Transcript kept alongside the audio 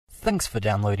Thanks for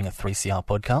downloading a 3CR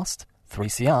podcast.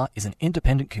 3CR is an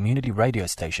independent community radio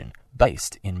station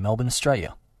based in Melbourne,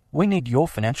 Australia. We need your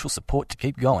financial support to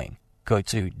keep going. Go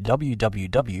to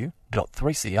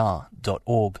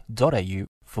www.3cr.org.au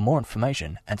for more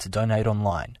information and to donate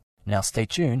online. Now stay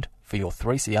tuned for your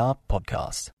 3CR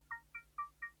podcast.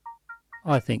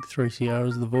 I think 3CR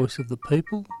is the voice of the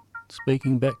people,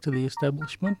 speaking back to the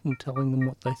establishment and telling them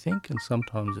what they think, and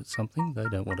sometimes it's something they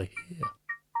don't want to hear.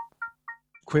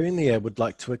 Queer in the Air would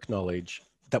like to acknowledge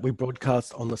that we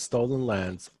broadcast on the stolen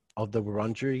lands of the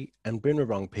Wurundjeri and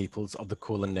Bunurong peoples of the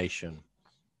Kulin Nation,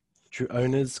 true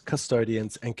owners,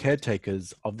 custodians and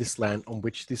caretakers of this land on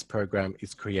which this program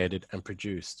is created and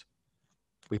produced.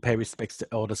 We pay respects to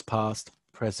elders past,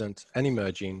 present and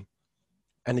emerging,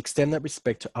 and extend that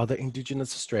respect to other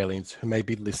Indigenous Australians who may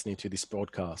be listening to this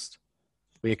broadcast.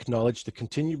 We acknowledge the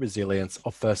continued resilience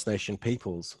of First Nation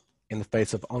peoples in the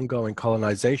face of ongoing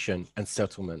colonisation and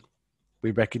settlement.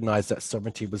 We recognise that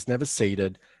sovereignty was never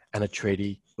ceded and a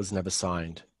treaty was never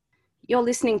signed. You're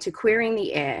listening to Queering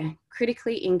the Air,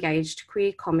 critically engaged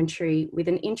queer commentary with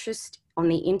an interest on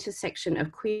the intersection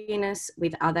of queerness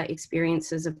with other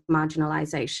experiences of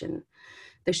marginalisation.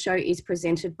 The show is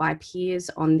presented by peers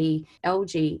on the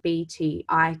LGBTIQ+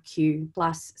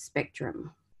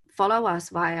 spectrum. Follow us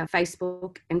via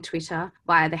Facebook and Twitter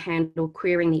via the handle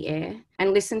Queering the Air,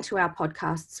 and listen to our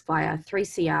podcasts via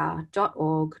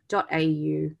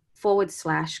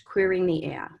 3cr.org.au/Queering the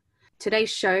Air. Today's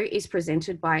show is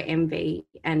presented by MV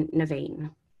and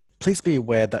Naveen. Please be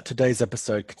aware that today's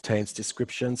episode contains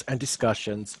descriptions and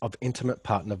discussions of intimate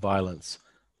partner violence,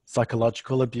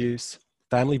 psychological abuse,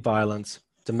 family violence,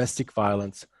 domestic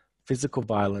violence, physical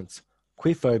violence,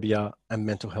 queerphobia, and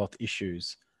mental health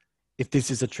issues. If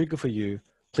this is a trigger for you,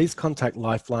 please contact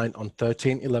Lifeline on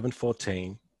 13 11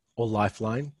 14 or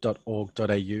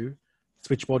lifeline.org.au,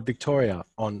 Switchboard Victoria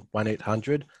on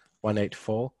 1800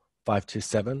 184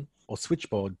 527 or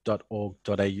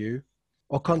switchboard.org.au,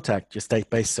 or contact your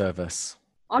state-based service.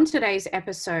 On today's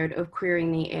episode of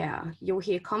Queering the Air, you'll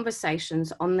hear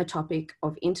conversations on the topic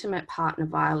of intimate partner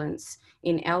violence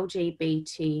in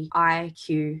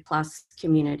LGBTIQ+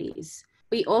 communities.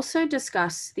 We also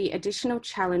discuss the additional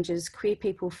challenges queer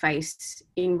people face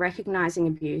in recognising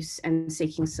abuse and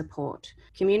seeking support,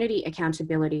 community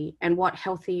accountability, and what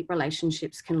healthy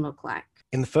relationships can look like.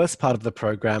 In the first part of the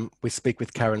program, we speak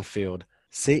with Karen Field,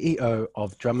 CEO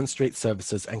of Drummond Street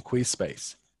Services and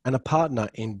Queerspace, and a partner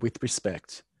in With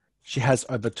Respect. She has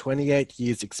over 28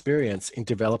 years' experience in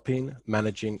developing,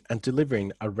 managing, and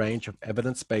delivering a range of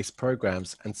evidence-based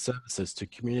programs and services to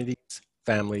communities,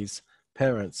 families,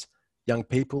 parents, young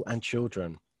people, and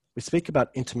children. We speak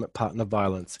about intimate partner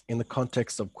violence in the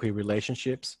context of queer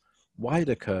relationships, why it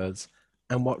occurs,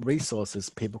 and what resources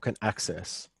people can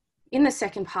access. In the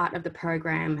second part of the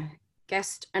program,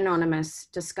 guest Anonymous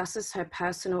discusses her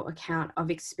personal account of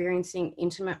experiencing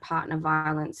intimate partner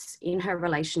violence in her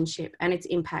relationship and its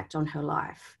impact on her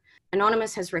life.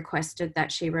 Anonymous has requested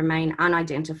that she remain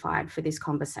unidentified for this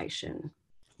conversation.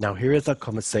 Now here is our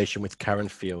conversation with Karen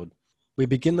Field. We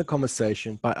begin the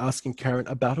conversation by asking Karen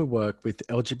about her work with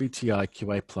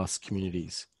LGBTIQA+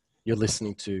 communities. You're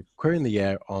listening to Queer in the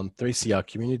Air on 3CR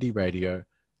Community Radio,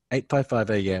 855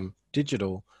 AM,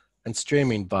 digital, and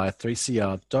streaming via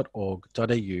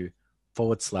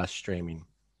 3cr.org.au/streaming.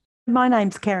 My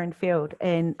name's Karen Field,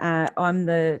 and I'm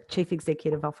the Chief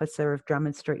Executive Officer of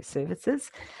Drummond Street Services.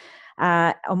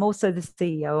 I'm also the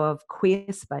CEO of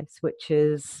Queerspace, which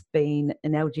has been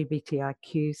an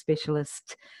LGBTIQ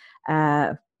specialist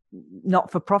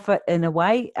not-for-profit in a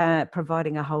way,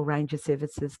 providing a whole range of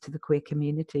services to the queer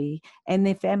community and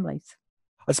their families.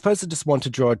 I suppose I just want to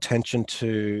draw attention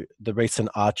to the recent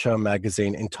Archer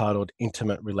magazine entitled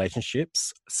Intimate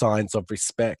Relationships, Signs of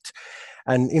Respect.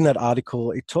 And in that article,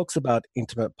 it talks about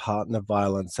intimate partner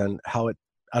violence and how it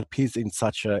appears in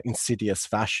such an insidious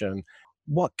fashion.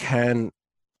 What can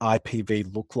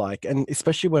IPV look like? And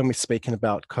especially when we're speaking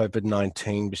about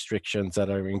COVID-19 restrictions that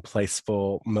are in place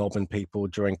for Melbourne people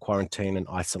during quarantine and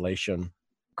isolation.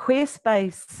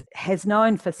 Queerspace has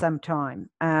known for some time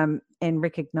and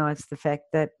recognised the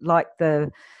fact that, like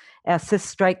our cis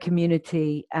straight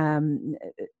community, the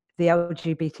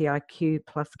LGBTIQ+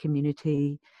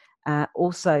 community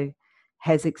also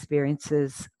has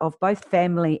experiences of both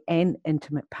family and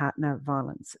intimate partner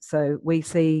violence. So we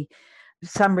see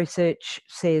some research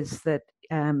says that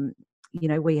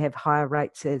we have higher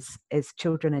rates as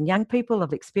children and young people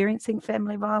of experiencing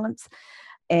family violence,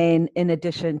 and in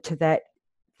addition to that,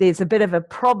 there's a bit of a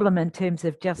problem in terms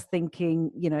of just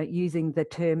thinking, using the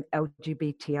term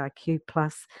LGBTIQ+,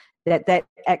 that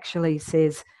actually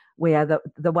says we are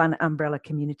the one umbrella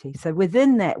community. So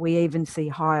within that, we even see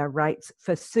higher rates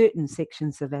for certain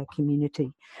sections of our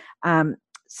community.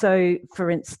 So, for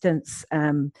instance,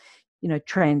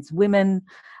 trans women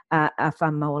are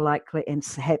far more likely and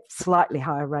have slightly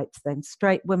higher rates than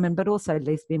straight women, but also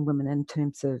lesbian women in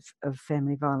terms of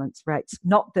family violence rates.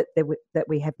 Not that that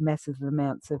we have massive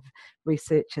amounts of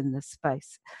research in this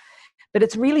space, but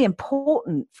it's really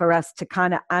important for us to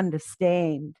kind of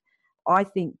understand, I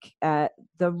think,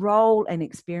 the role and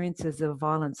experiences of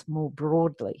violence more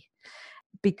broadly.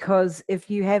 Because if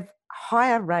you have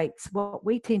higher rates, what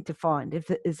we tend to find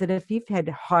is that if you've had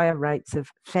higher rates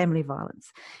of family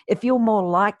violence, if you're more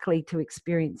likely to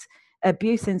experience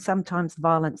abuse and sometimes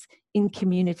violence in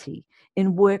community,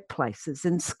 in workplaces,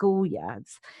 in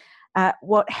schoolyards,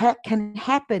 what can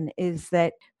happen is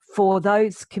that for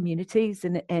those communities,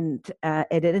 and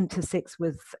it intersects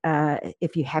with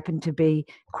if you happen to be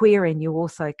queer and you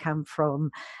also come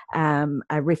from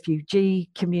a refugee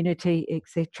community,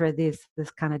 etc., there's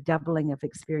this kind of doubling of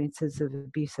experiences of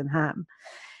abuse and harm.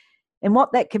 And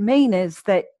what that can mean is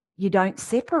that you don't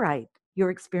separate your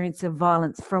experience of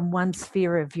violence from one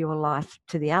sphere of your life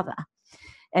to the other.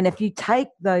 And if you take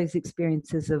those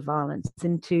experiences of violence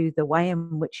into the way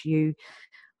in which you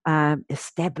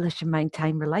establish and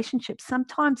maintain relationships,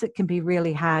 sometimes it can be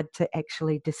really hard to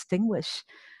actually distinguish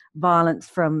violence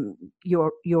from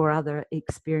your other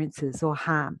experiences or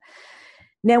harm.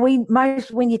 Now,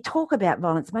 when you talk about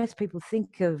violence, most people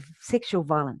think of sexual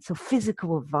violence or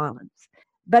physical violence,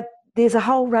 but there's a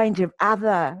whole range of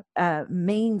other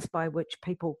means by which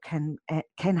people can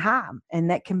harm,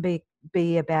 and that can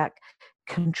be about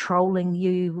controlling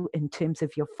you in terms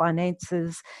of your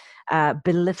finances,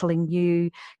 belittling you,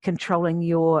 controlling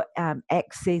your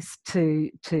access to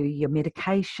your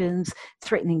medications,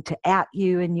 threatening to out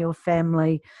you and your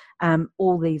family,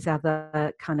 all these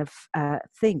other kind of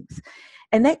things.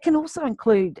 And that can also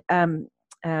include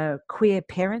queer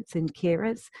parents and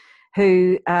carers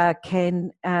who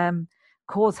can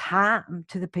cause harm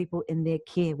to the people in their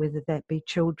care, whether that be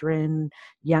children,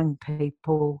 young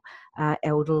people,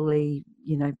 elderly,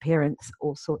 parents,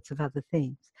 all sorts of other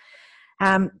things.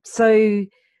 So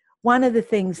one of the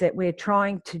things that we're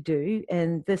trying to do,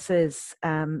 and this is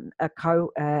a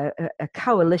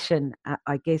coalition,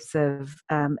 I guess, of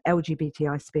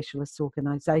LGBTI specialist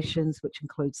organisations, which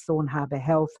includes Thorn Harbour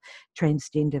Health,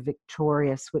 Transgender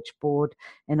Victoria, Switchboard,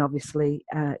 and obviously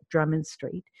Drummond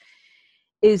Street,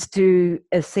 is to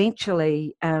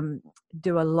essentially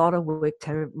do a lot of work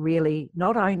to really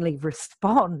not only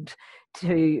respond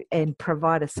to and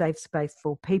provide a safe space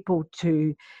for people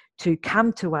to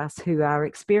come to us who are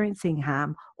experiencing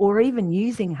harm or even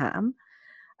using harm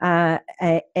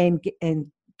and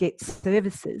get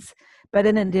services. But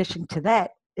in addition to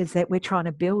that, is that we're trying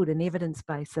to build an evidence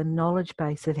base, a knowledge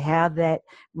base of how that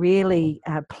really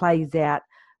plays out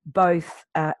both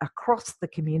across the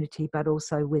community, but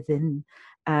also within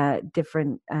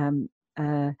different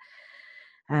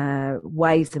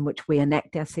ways in which we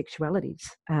enact our sexualities.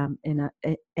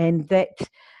 And that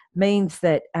means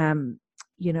that,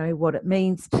 what it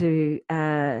means to,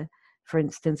 for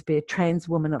instance, be a trans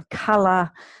woman of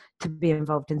colour, to be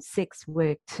involved in sex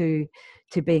work, to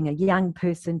being a young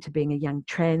person, to being a young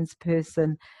trans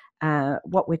person.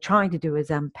 What we're trying to do is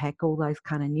unpack all those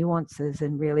kind of nuances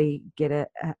and really get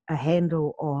a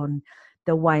handle on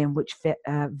the way in which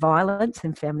violence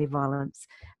and family violence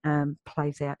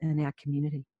plays out in our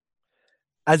community.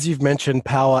 As you've mentioned,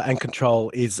 power and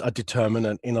control is a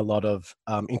determinant in a lot of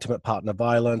intimate partner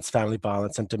violence, family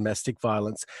violence, and domestic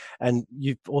violence. And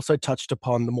you've also touched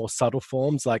upon the more subtle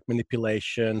forms like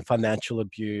manipulation, financial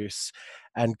abuse,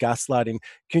 and gaslighting.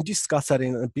 Can you discuss that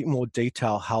in a bit more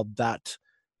detail, how that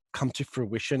come to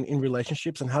fruition in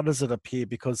relationships, and how does it appear?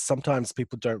 Because sometimes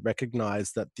people don't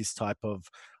recognize that this type of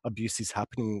abuse is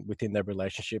happening within their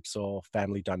relationships or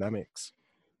family dynamics.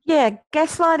 Yeah,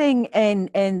 gaslighting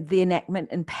and the enactment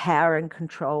and power and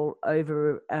control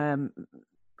over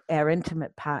our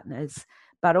intimate partners,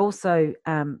 but also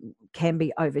can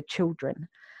be over children.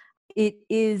 It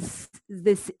is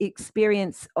this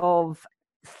experience of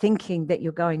thinking that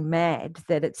you're going mad,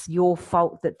 that it's your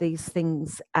fault that these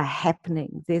things are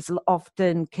happening. There's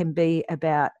often can be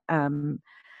about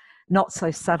not so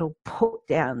subtle put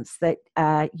downs that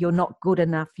you're not good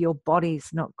enough, your body's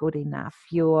not good enough,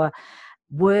 your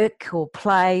work or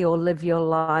play or live your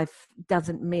life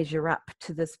doesn't measure up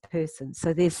to this person.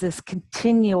 So there's this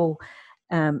continual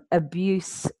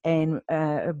abuse and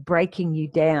breaking you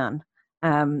down.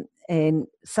 And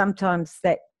sometimes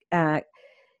that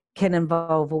can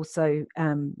involve also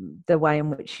the way in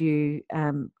which you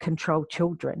control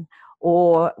children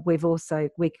Or we've also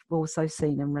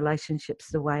seen in relationships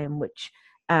the way in which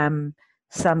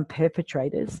some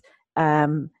perpetrators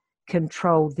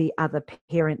control the other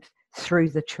parent through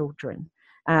the children.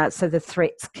 So the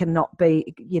threats cannot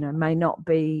be, may not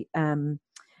be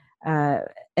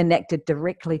enacted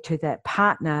directly to that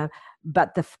partner,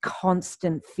 but the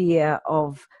constant fear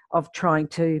of trying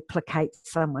to placate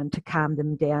someone, to calm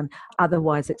them down.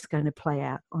 Otherwise, it's going to play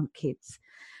out on kids.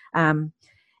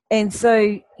 And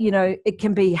so, it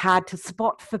can be hard to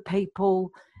spot for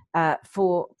people,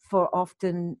 for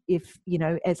often if,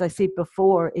 as I said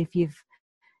before, if you've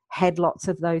had lots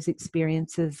of those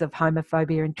experiences of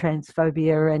homophobia and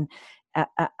transphobia and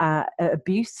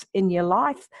abuse in your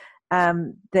life,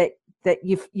 that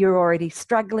you're already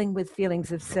struggling with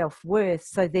feelings of self-worth,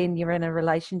 so then you're in a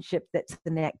relationship that's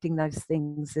enacting those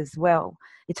things as well.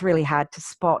 It's really hard to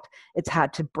spot. It's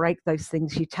hard to break those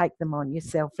things. You take them on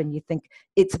yourself and you think,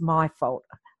 it's my fault.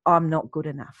 I'm not good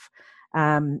enough.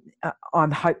 I'm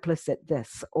hopeless at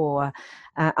this, or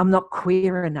I'm not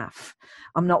queer enough.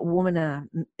 I'm not woman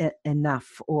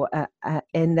enough, or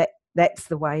and that's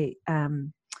the way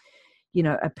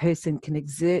a person can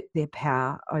exert their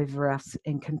power over us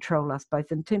and control us,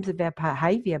 both in terms of our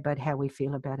behaviour, but how we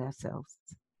feel about ourselves.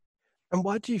 And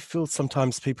why do you feel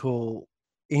sometimes people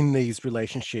in these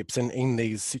relationships and in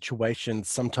these situations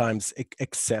sometimes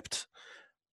accept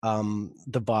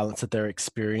the violence that they're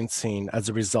experiencing as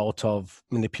a result of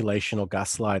manipulation or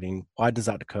gaslighting? Why does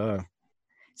that occur?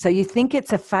 So you think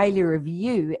it's a failure of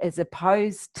you as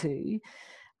opposed to,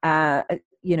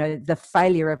 the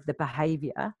failure of the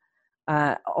behaviour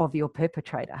of your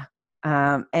perpetrator.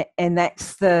 And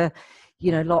that's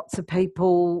lots of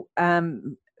people,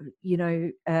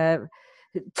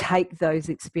 take those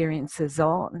experiences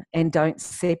on and don't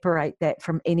separate that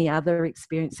from any other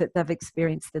experience that they've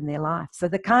experienced in their life. So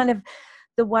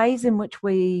the ways in which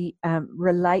we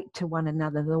relate to one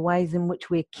another, the ways in which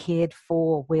we're cared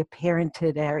for, we're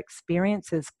parented, our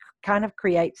experiences kind of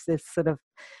creates this sort of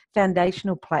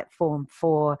foundational platform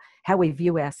for how we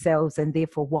view ourselves and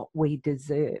therefore what we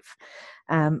deserve.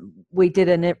 We did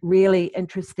a really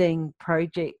interesting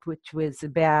project which was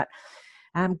about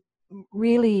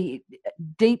really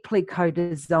deeply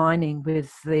co-designing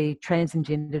with the trans and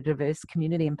gender diverse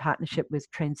community in partnership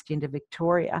with Transgender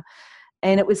Victoria.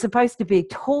 And it was supposed to be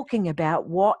talking about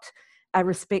what a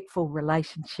respectful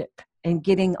relationship, and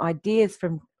getting ideas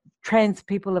from trans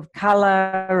people of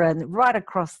colour and right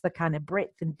across the kind of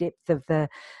breadth and depth of the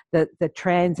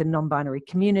trans and non-binary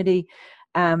community,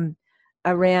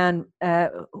 around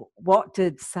what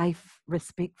did safe,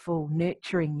 respectful,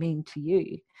 nurturing mean to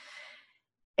you.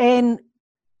 And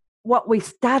what we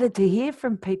started to hear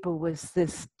from people was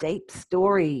this deep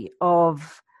story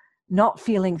of not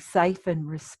feeling safe and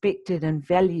respected and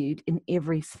valued in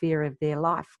every sphere of their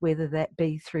life, whether that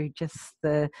be through just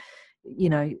the,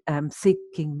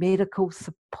 seeking medical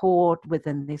support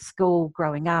within their school,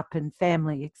 growing up, and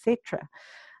family, etc.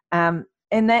 And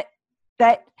that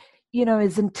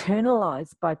is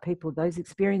internalized by people. Those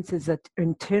experiences are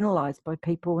internalized by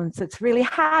people, and so it's really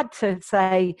hard to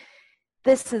say,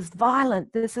 this is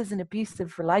violent, this is an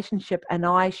abusive relationship, and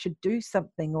I should do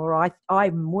something, or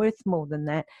I'm worth more than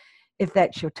that, if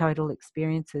that's your total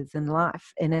experiences in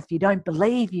life. And if you don't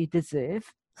believe you deserve,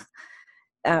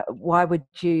 why would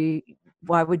you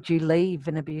leave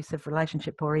an abusive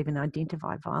relationship or even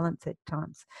identify violence at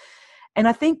times? And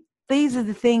I think these are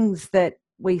the things that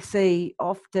we see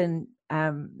often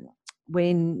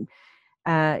when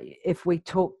if we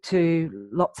talk to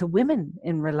lots of women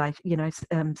in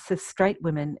relation, cis straight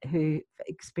women who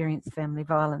experience family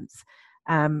violence,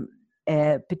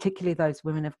 particularly those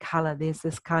women of colour. There's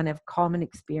this kind of common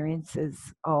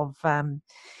experiences of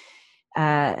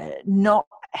not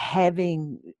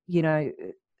having,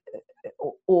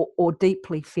 or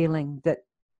deeply feeling that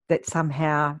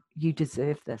somehow you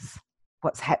deserve this.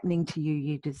 What's happening to you,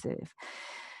 you deserve.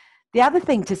 The other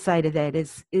thing to say to that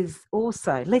is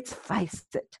also, let's face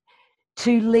it,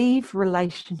 to leave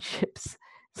relationships,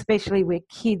 especially where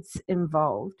kids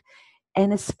involved,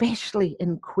 and especially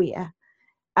in queer,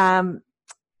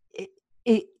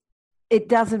 it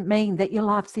doesn't mean that your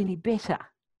life's any better.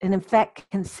 And in fact,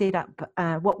 can set up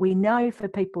what we know for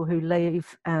people who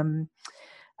leave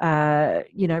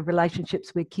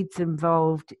relationships where kids are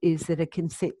involved is that it can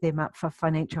set them up for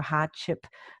financial hardship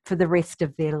for the rest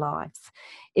of their lives.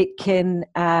 It can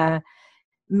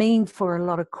mean for a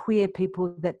lot of queer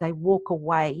people that they walk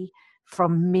away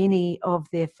from many of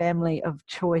their family of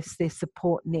choice, their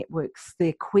support networks,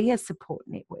 their queer support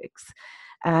networks,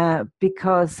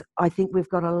 because I think we've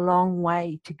got a long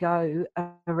way to go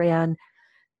around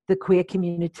the queer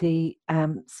community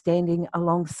standing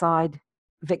alongside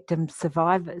victim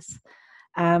survivors.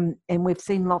 And we've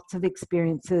seen lots of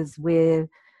experiences where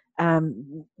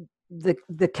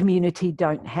the community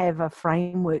don't have a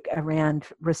framework around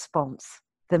response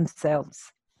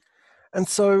themselves. And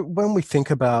so when we think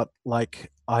about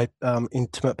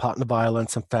intimate partner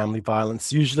violence and family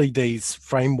violence, usually these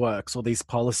frameworks or these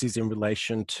policies in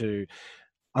relation to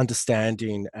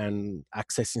understanding and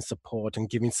accessing support and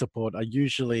giving support are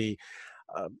usually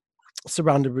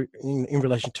surrounded in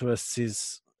relation to a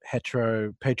cis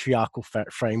hetero patriarchal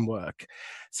framework.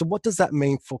 So what does that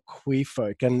mean for queer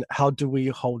folk, and how do we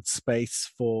hold space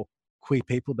for queer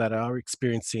people that are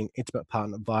experiencing intimate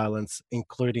partner violence,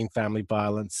 including family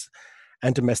violence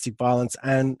and domestic violence?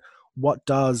 And what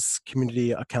does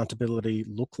community accountability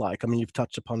look like? I mean, you've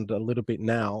touched upon it a little bit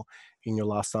now in your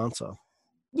last answer.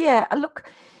 Yeah, look,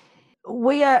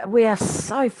 we are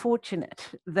so fortunate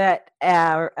that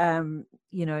our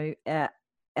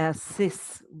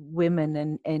cis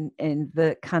women and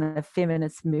the kind of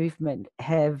feminist movement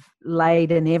have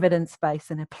laid an evidence base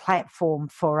and a platform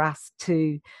for us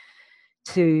to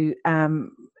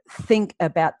think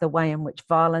about the way in which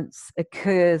violence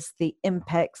occurs, the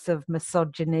impacts of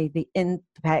misogyny, the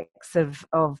impacts of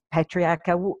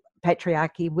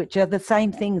patriarchy, which are the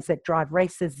same things that drive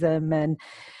racism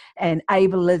and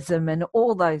ableism and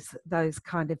all those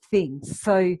kind of things.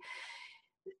 So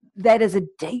that is a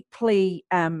deeply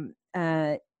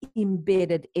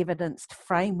embedded evidenced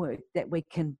framework that we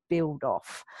can build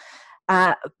off.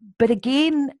 But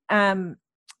again, I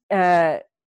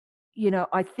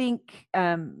think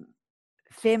the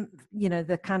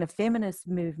kind of feminist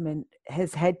movement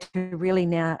has had to really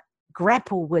now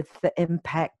grapple with the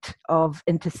impact of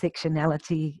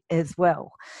intersectionality as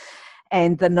well,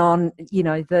 and the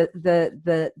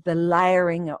the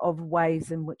layering of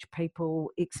ways in which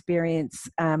people experience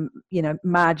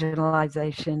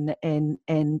marginalization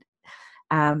and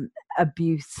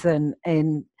abuse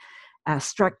and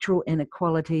structural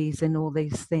inequalities and all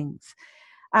these things.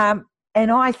 And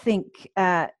I think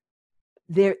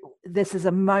this is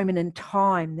a moment in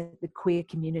time that the queer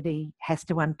community has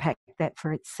to unpack that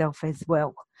for itself as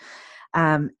well.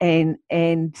 And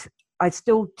I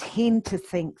still tend to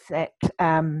think that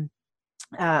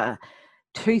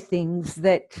two things,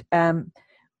 that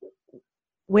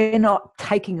we're not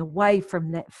taking away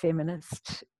from that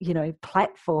feminist,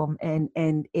 platform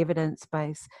and evidence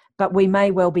base, but we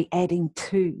may well be adding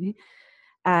to,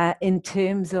 in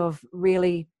terms of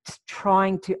really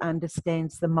trying to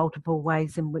understand the multiple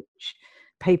ways in which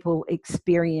people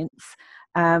experience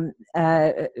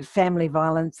family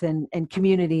violence and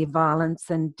community violence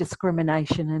and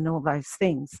discrimination and all those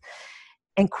things.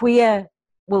 And queer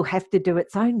will have to do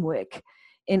its own work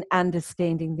in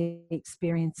understanding the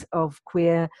experience of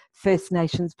queer First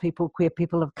Nations people, queer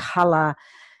people of colour,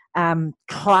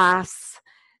 class,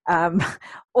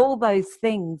 all those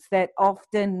things that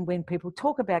often when people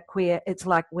talk about queer, it's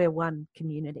like we're one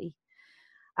community.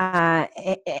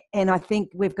 And I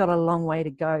think we've got a long way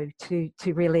to go to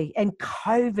really, and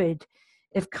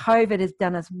if COVID has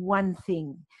done us one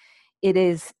thing, it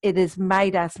has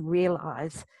made us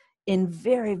realise in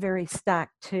very, very stark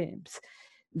terms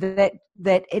that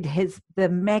the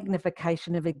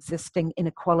magnification of existing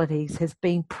inequalities has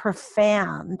been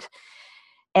profound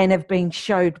and have been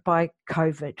showed by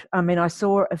COVID. I mean, I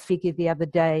saw a figure the other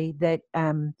day that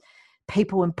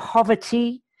people in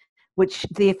poverty, which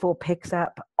therefore picks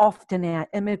up often our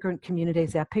immigrant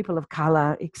communities, our people of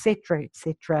colour, etc.,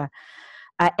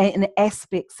 and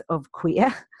aspects of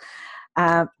queer,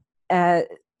 are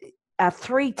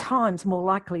 3 times more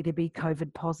likely to be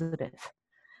COVID positive,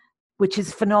 which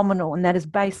is phenomenal, and that is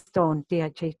based on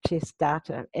DHHS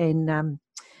data. And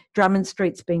Drummond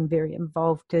Street's been very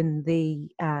involved in the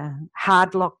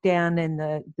hard lockdown and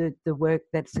the work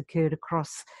that's occurred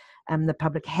across the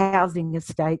public housing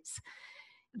estates.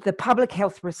 The public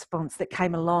health response that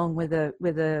came along with a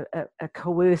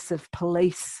coercive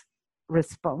police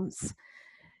response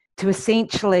to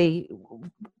essentially,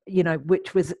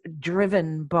 which was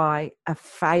driven by a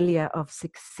failure of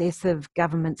successive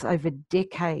governments over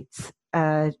decades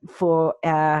for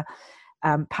our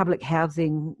public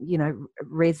housing,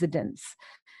 residents,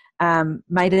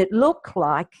 made it look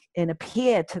like and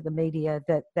appear to the media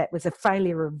that was a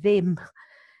failure of them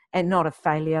and not a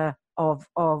failure of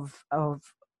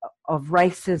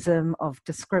racism, of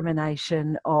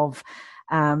discrimination, of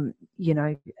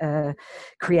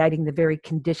creating the very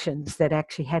conditions that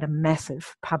actually had a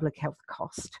massive public health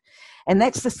cost. And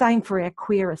that's the same for our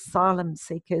queer asylum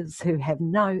seekers who have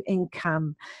no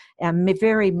income, our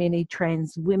very many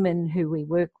trans women who we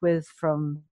work with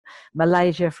from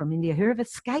Malaysia, from India, who have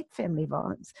escaped family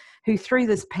violence, who through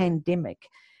this pandemic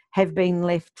have been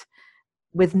left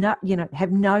with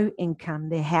have no income.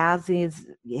 Their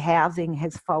housing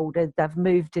has folded. They've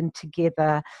moved in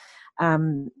together.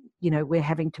 We're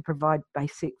having to provide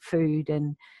basic food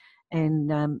and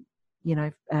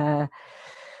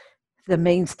the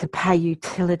means to pay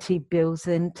utility bills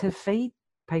and to feed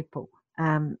people.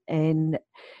 I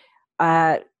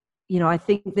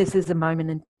think this is a moment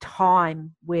in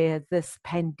time where this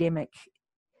pandemic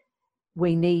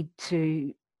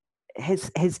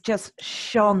has just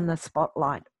shone the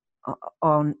spotlight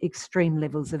on extreme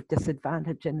levels of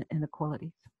disadvantage and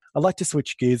inequality. I'd like to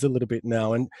switch gears a little bit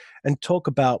now and talk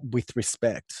about With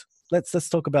Respect. Let's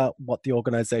talk about what the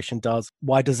organisation does.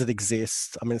 Why does it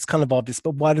exist? I mean, it's kind of obvious,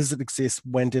 but why does it exist?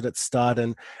 When did it start?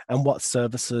 And what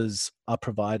services are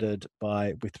provided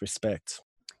by With Respect?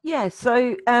 Yeah,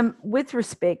 so With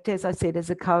Respect, as I said, is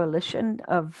a coalition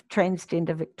of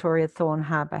Transgender Victoria, Thorn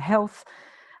Harbour Health,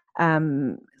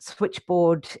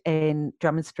 Switchboard and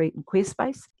Drummond Street and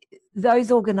Queerspace.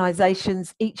 Those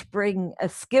organisations each bring a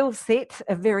skill set,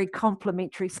 a very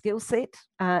complementary skill set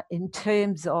in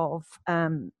terms of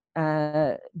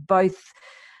both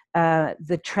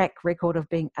the track record of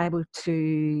being able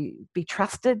to be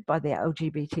trusted by the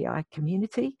LGBTI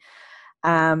community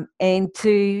and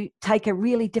to take a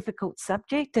really difficult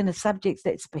subject and a subject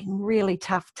that's been really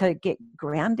tough to get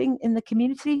grounding in the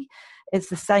community. It's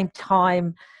the same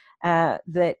time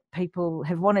that people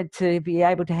have wanted to be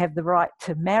able to have the right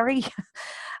to marry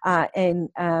and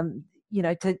to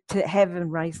have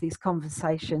and raise these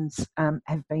conversations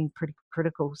have been pretty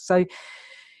critical. So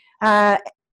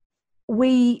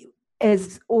we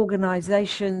as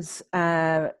organisations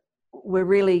did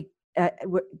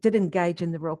engage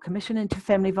in the Royal Commission into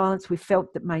Family Violence. We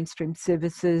felt that mainstream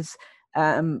services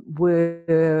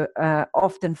were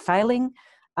often failing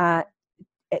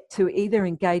to either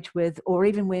engage with, or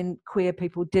even when queer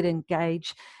people did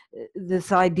engage,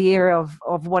 this idea of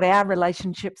what our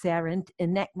relationships, our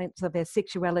enactments of our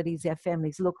sexualities, our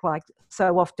families look like,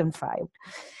 so often failed.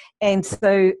 And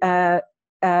so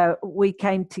we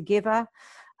came together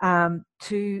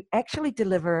to actually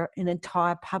deliver an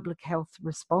entire public health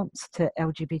response to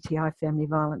LGBTI family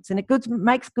violence. And it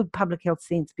makes good public health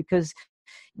sense because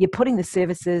you're putting the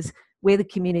services where the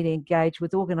community engage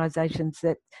with organisations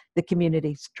that the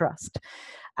communities trust.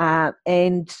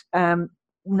 And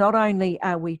not only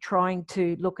are we trying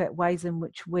to look at ways in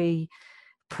which we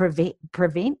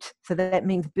prevent, so that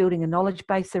means building a knowledge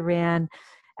base around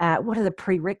what are the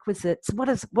prerequisites, what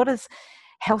does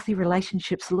healthy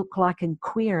relationships look like in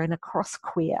queer and across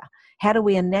queer? How do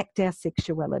we enact our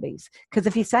sexualities? Because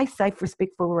if you say safe,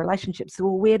 respectful relationships,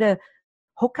 well, where do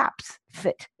hookups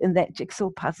fit in that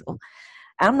jigsaw puzzle?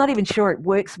 I'm not even sure it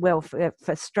works well for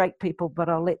straight people, but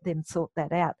I'll let them sort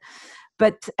that out.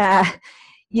 But, and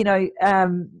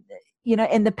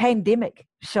the pandemic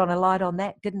shone a light on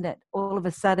that, didn't it? All of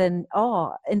a sudden,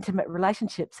 intimate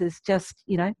relationships is just,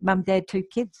 mum, dad, 2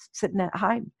 kids sitting at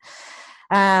home.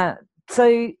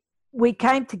 So we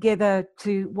came together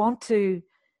to want to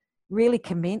really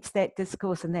commence that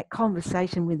discourse and that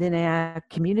conversation within our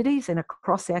communities and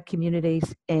across our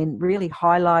communities, and really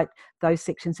highlight those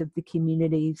sections of the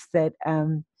communities that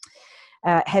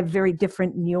have very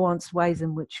different nuanced ways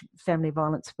in which family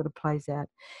violence sort of plays out.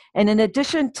 And in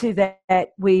addition to that,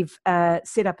 we've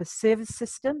set up a service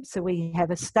system. So we have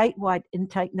a statewide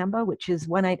intake number, which is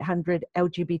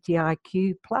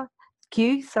 1-800-LGBTIQ+.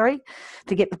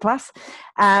 To get the plus,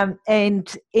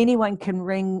 and anyone can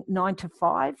ring 9 to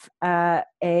 5,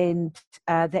 and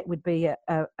that would be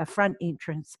a front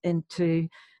entrance into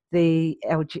the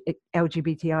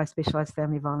LGBTI Specialised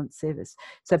Family Violence Service.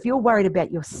 So if you're worried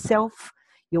about yourself,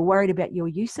 you're worried about your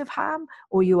use of harm,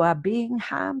 or you are being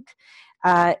harmed,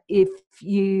 if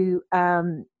you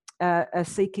are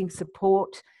seeking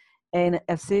support and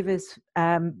a service,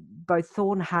 both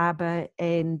Thorn Harbour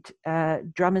and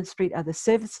Drummond Street are the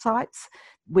service sites.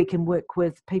 We can work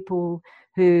with people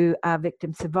who are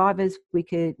victim survivors. We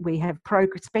have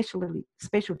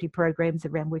specialty programs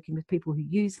around working with people who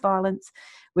use violence.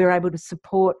 We're able to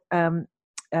support.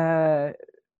 Drummond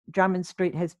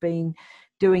Street has been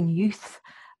doing youth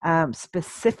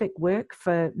specific work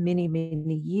for many,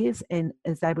 many years, and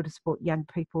is able to support young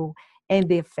people and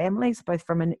their families, both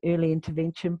from an early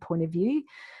intervention point of view,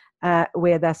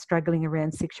 where they're struggling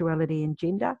around sexuality and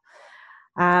gender,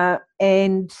 but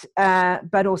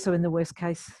also in the worst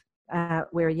case,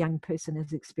 where a young person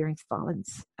has experienced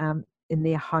violence in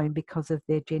their home because of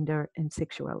their gender and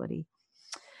sexuality.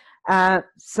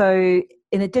 So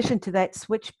in addition to that,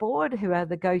 Switchboard, who are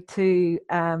the go-to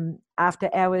after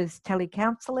hours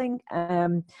telecounselling,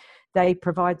 they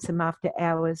provide some after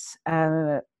hours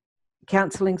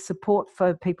counselling support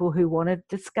for people who want to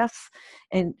discuss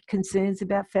and concerns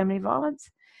about family violence.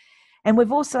 And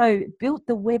we've also built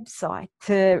the website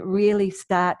to really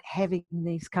start having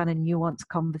these kind of nuanced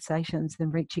conversations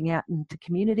and reaching out into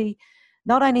community,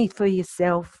 not only for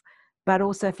yourself, but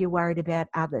also if you're worried about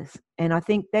others. And I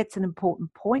think that's an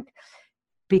important point,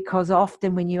 because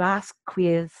often when you ask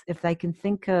queers if they can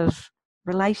think of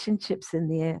relationships in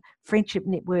their friendship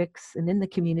networks and in the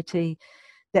community,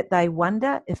 that they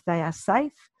wonder if they are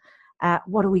safe.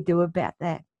 What do we do about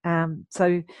that?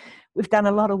 So we've done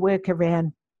a lot of work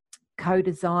around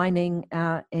co-designing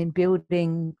and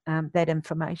building that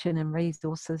information and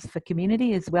resources for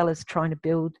community, as well as trying to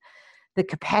build the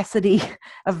capacity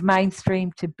of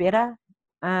mainstream to better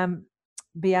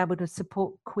be able to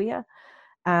support queer.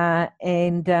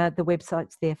 And the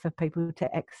website's there for people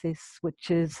to access,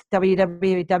 which is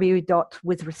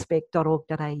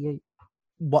www.withrespect.org.au.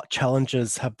 What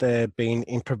challenges have there been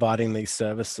in providing these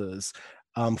services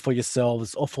for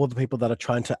yourselves or for the people that are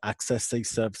trying to access these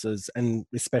services? And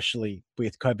especially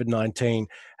with COVID-19,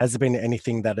 has there been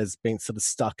anything that has been sort of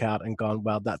stuck out and gone,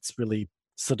 wow, that's really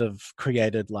sort of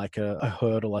created like a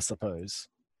hurdle, I suppose?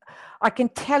 I can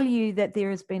tell you that there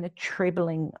has been a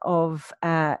trebling of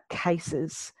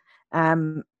cases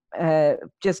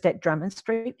just at Drummond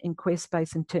Street in Queer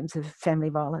Space in terms of family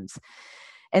violence.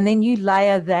 And then you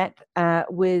layer that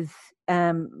with,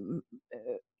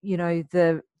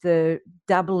 the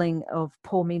doubling of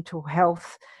poor mental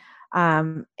health,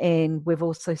 and we've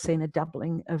also seen a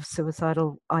doubling of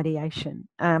suicidal ideation.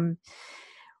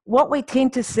 What we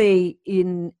tend to see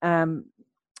in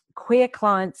queer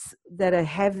clients that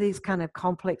have these kind of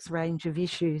complex range of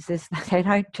issues is that they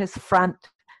don't just front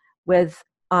with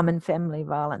I'm in family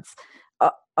violence.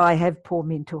 I have poor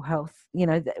mental health.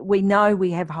 We know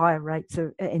we have higher rates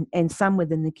and some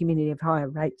within the community have higher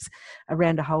rates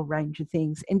around a whole range of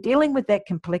things. And dealing with that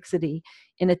complexity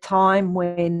in a time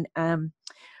when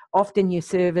often your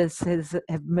services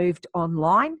have moved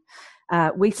online,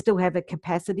 we still have a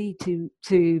capacity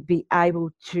to be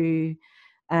able to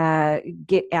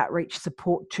get outreach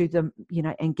support to them,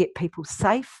 and get people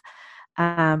safe.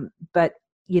 But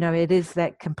it is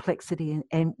that complexity.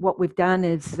 And what we've done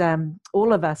is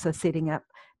all of us are setting up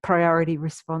priority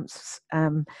response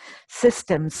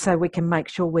systems so we can make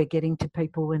sure we're getting to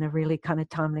people in a really kind of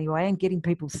timely way and getting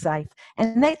people safe.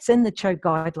 And that's in the CHO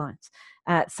guidelines.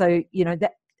 So,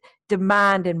 that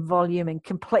demand and volume and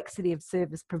complexity of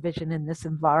service provision in this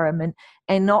environment,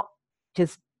 and not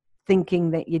just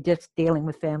thinking that you're just dealing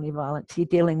with family violence, you're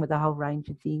dealing with a whole range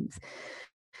of things.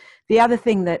 The other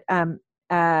thing that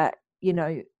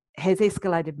has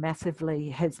escalated massively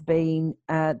has been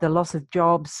the loss of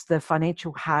jobs, the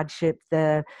financial hardship,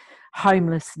 the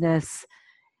homelessness,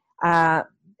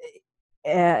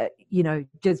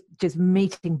 just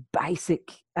meeting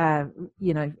basic,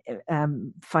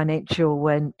 financial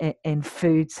and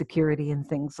food security and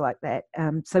things like that.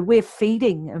 So we're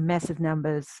feeding massive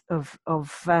numbers of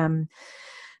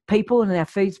people in our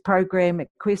foods program at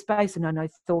Queer Space, and I know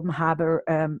Thornton Harbour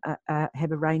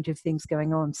have a range of things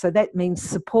going on. So that means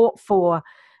support for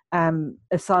queer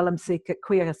asylum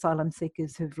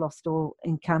seekers who've lost all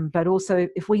income, but also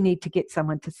if we need to get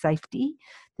someone to safety,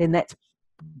 then that's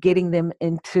getting them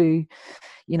into,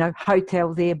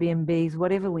 hotels, Airbnbs,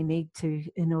 whatever we need to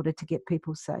in order to get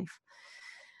people safe.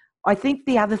 I think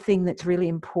the other thing that's really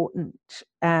important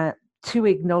to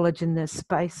acknowledge in this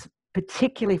space,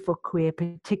 particularly for queer,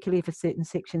 particularly for certain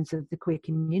sections of the queer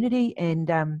community, and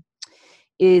that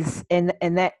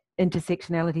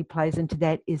intersectionality plays into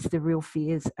that, is the real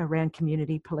fears around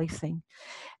community policing.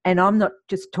 And I'm not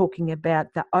just talking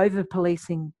about the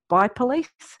over-policing by police,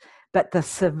 but the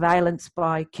surveillance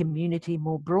by community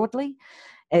more broadly,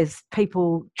 as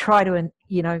people try to,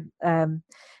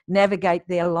 navigate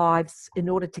their lives in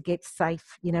order to get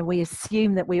safe. We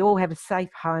assume that we all have a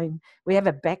safe home, we have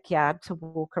a backyard to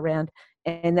walk around,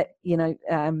 and that,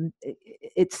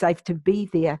 it's safe to be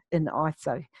there in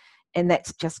ISO. And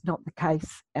that's just not the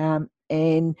case. And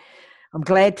I'm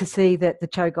glad to see that the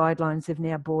CHO guidelines have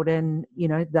now brought in,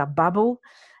 the bubble.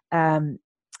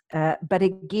 But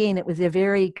again, it was a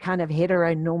very kind of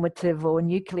heteronormative or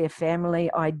nuclear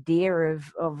family idea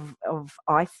of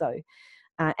ISO,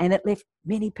 and it left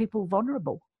many people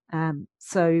vulnerable. It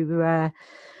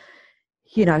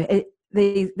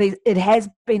has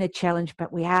been a challenge,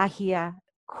 but we are here,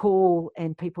 call,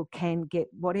 and people can get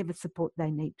whatever support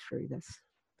they need through this.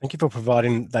 Thank you for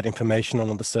providing that information on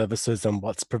all the services and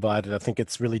what's provided. I think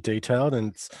it's really detailed,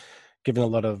 and given a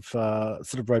lot of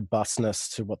sort of robustness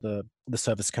to what the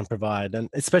service can provide. And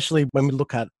especially when we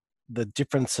look at the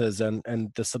differences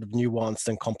and the sort of nuanced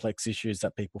and complex issues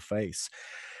that people face.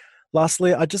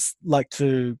 Lastly, I'd just like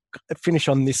to finish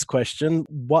on this question.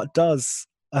 What does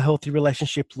a healthy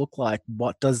relationship look like?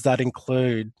 What does that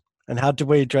include? And how do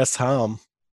we address harm?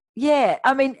 Yeah,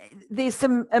 I mean, there's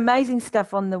some amazing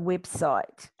stuff on the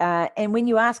website. And when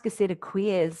you ask a set of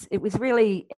queers, it was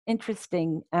really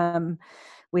interesting.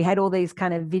 We had all these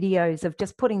kind of videos of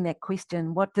just putting that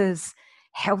question, what does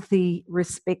healthy,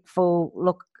 respectful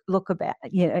look about,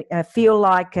 feel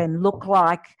like and look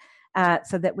like,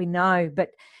 so that we know.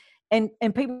 But and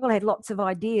people had lots of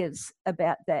ideas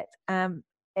about that. And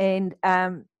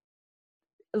a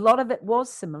lot of it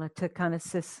was similar to kind of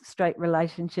cis straight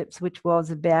relationships, which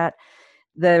was about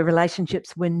the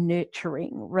relationships were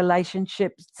nurturing,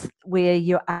 relationships where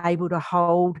you're able to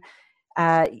hold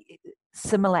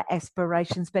similar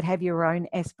aspirations, but have your own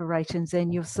aspirations,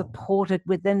 and you're supported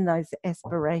within those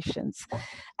aspirations.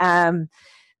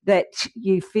 That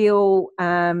you feel,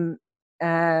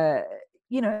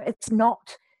 it's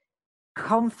not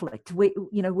conflict.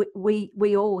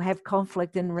 We all have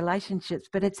conflict in relationships,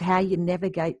 but it's how you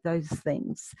navigate those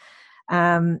things.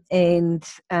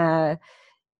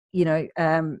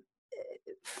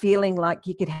 Feeling like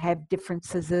you could have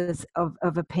differences of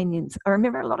opinions. I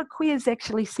remember a lot of queers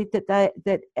actually said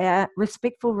that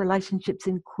respectful relationships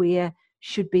in queer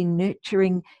should be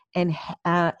nurturing and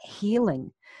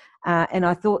healing. And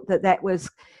I thought that was,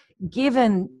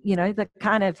 given the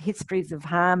kind of histories of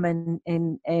harm and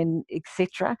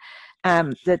etc.,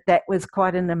 that was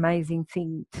quite an amazing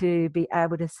thing to be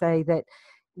able to say that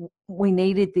we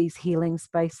needed these healing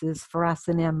spaces for us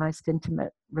in our most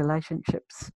intimate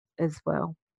relationships as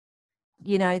well.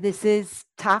 This is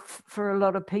tough for a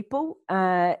lot of people,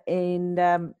 and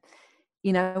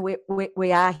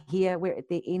we are here. We're at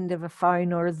the end of a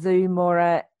phone or a Zoom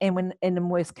and when in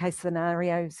worst case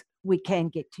scenarios we can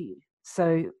get to you.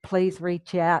 So please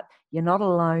reach out. You're not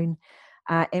alone,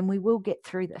 and we will get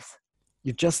through this.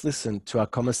 You've just listened to our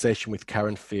conversation with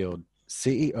Karen Field,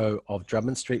 CEO of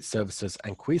Drummond Street Services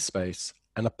and Queerspace,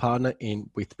 and a partner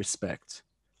in With Respect,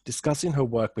 discussing her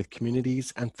work with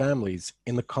communities and families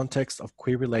in the context of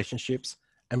queer relationships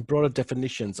and broader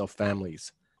definitions of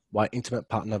families, why intimate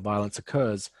partner violence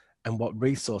occurs, and what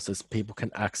resources people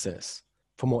can access.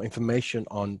 For more information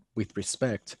on With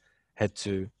Respect, head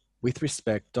to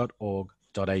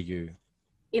withrespect.org.au.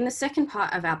 In the second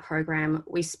part of our program,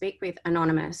 we speak with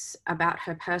Anonymous about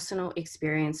her personal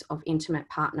experience of intimate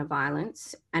partner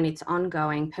violence and its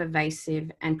ongoing,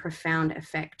 pervasive and profound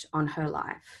effect on her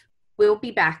life. We'll be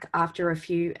back after a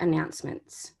few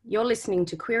announcements. You're listening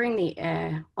to Queering the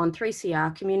Air on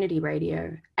 3CR Community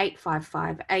Radio,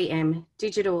 855 AM,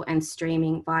 digital and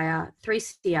streaming via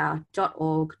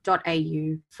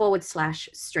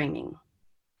 3cr.org.au/streaming.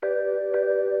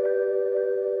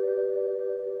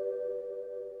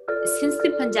 Since the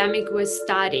pandemic was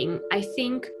starting, I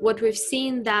think what we've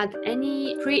seen that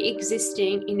any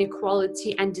pre-existing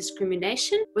inequality and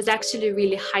discrimination was actually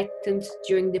really heightened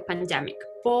during the pandemic.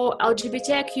 For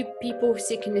LGBTIQ people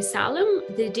seeking asylum,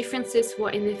 the differences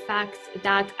were in the fact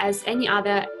that as any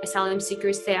other asylum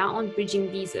seekers, they are on bridging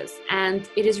visas. And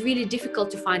it is really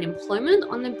difficult to find employment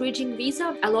on a bridging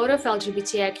visa. A lot of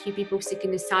LGBTIQ people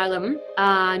seeking asylum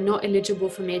are not eligible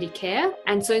for Medicare.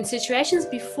 And so in situations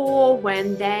before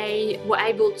when they were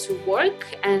able to work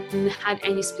and had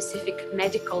any specific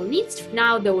medical needs,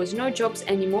 now there was no jobs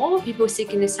anymore. People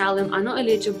seeking asylum are not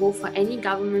eligible for any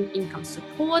government income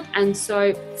support. And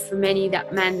so for many,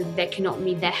 that meant that they cannot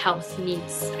meet their health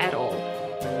needs at all.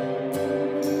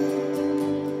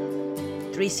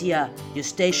 3CR, your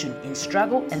station in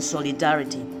struggle and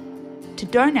solidarity. To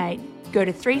donate, go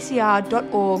to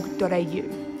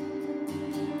 3cr.org.au.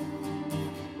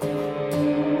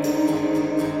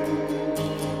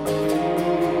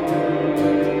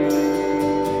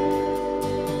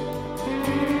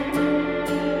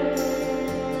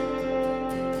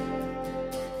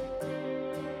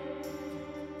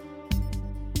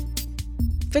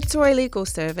 Fitzroy Legal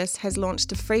Service has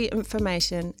launched a free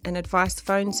information and advice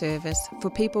phone service for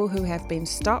people who have been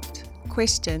stopped,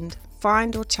 questioned,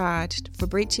 fined or charged for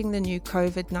breaching the new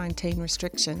COVID-19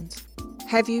 restrictions.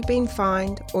 Have you been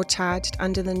fined or charged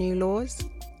under the new laws?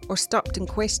 Or stopped and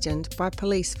questioned by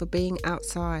police for being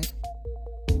outside?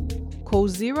 Call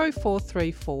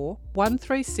 0434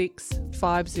 136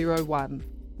 501.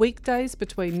 Weekdays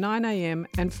between 9am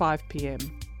and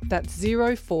 5pm. That's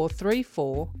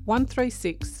 0434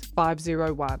 136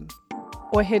 501.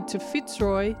 Or head to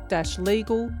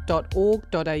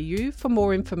fitzroy-legal.org.au for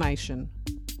more information.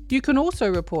 You can also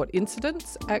report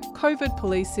incidents at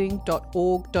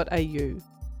covidpolicing.org.au.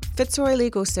 Fitzroy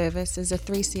Legal Service is a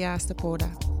 3CR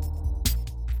supporter.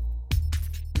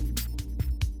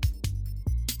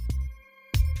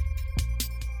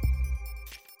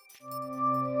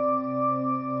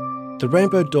 The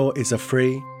Rainbow Door is a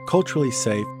free, culturally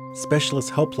safe,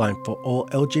 specialist helpline for all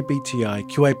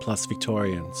LGBTIQA+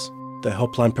 Victorians. The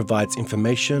helpline provides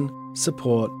information,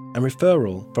 support and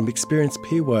referral from experienced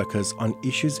peer workers on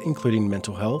issues including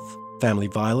mental health, family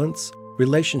violence,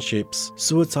 relationships,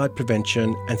 suicide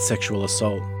prevention and sexual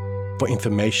assault. For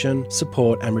information,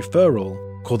 support and referral,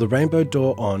 call the Rainbow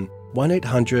Door on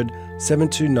 1800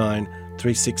 729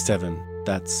 367.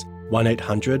 That's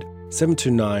 1800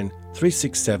 729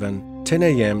 367, 10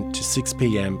 a.m. to 6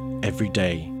 p.m. every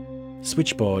day.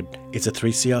 Switchboard is a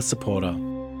 3CR supporter.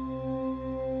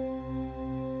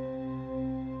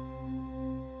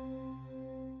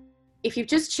 If you've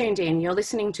just tuned in, you're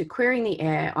listening to Queering the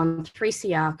Air on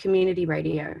 3CR Community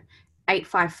Radio,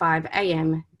 855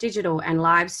 AM, digital and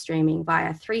live streaming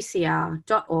via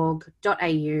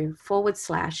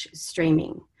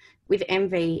 3cr.org.au/streaming with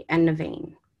MV and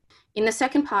Naveen. In the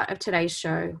second part of today's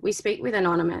show, we speak with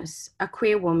Anonymous, a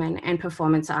queer woman and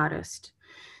performance artist.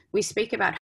 We speak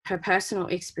about her personal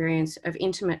experience of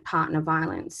intimate partner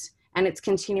violence and its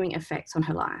continuing effects on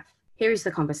her life. Here is the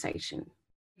conversation.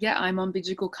 Yeah, I'm on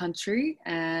Bidjigal country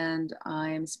and I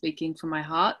am speaking from my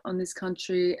heart on this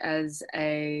country as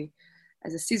a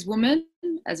cis woman,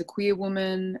 as a queer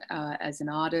woman, as an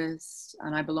artist,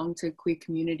 and I belong to a queer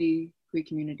community. Queer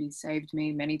community saved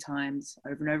me many times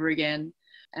over and over again.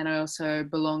 And I also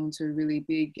belong to a really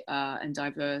big and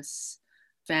diverse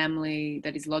family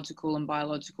that is logical and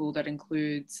biological, that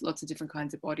includes lots of different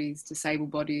kinds of bodies,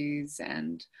 disabled bodies,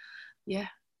 and yeah.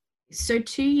 So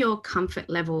to your comfort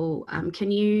level,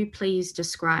 can you please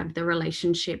describe the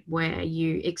relationship where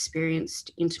you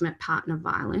experienced intimate partner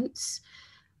violence,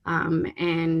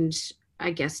 and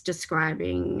I guess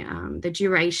describing the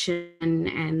duration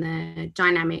and the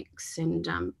dynamics and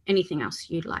anything else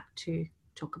you'd like to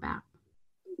talk about?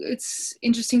 It's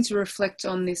interesting to reflect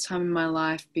on this time in my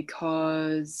life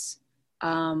because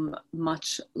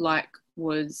much like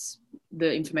was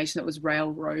the information that was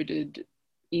railroaded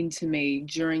into me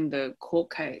during the court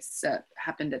case that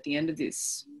happened at the end of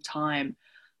this time,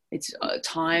 it's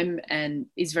time and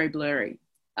is very blurry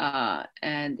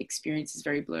and experience is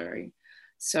very blurry.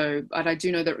 So, but I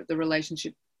do know that the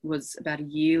relationship was about a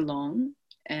year long,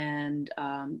 and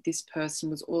this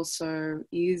person is also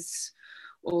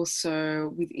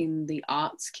within the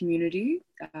arts community,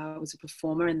 was a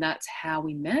performer, and that's how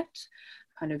we met,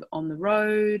 kind of on the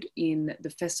road in the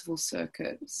festival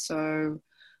circuit. So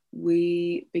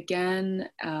we began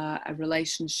a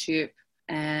relationship,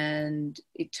 and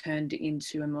it turned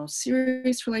into a more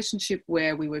serious relationship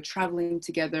where we were traveling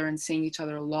together and seeing each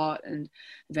other a lot, and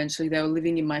eventually they were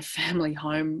living in my family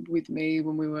home with me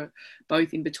when we were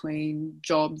both in between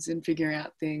jobs and figuring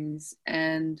out things.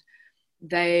 And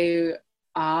they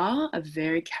are a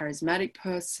very charismatic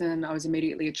person. I was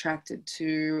immediately attracted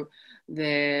to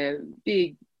their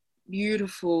big,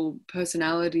 beautiful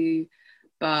personality,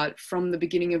 but from the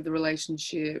beginning of the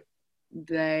relationship,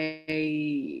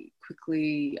 they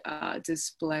quickly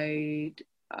displayed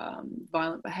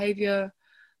violent behavior,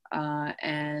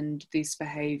 and this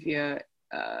behavior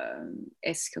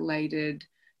escalated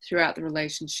throughout the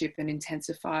relationship and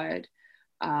intensified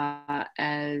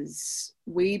as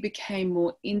we became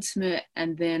more intimate,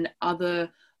 and then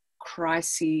other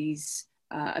crises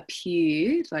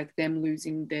appeared, like them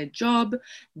losing their job,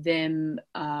 them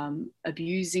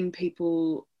abusing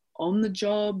people on the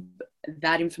job,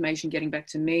 that information getting back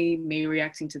to me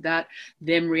reacting to that,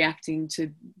 them reacting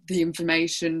to the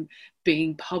information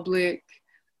being public,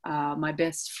 my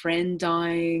best friend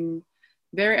dying.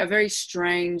 A very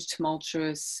strange,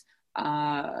 tumultuous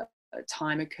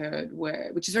time occurred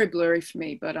which is very blurry for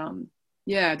me, but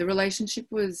the relationship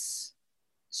was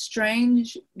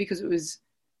strange because it was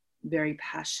very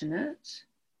passionate,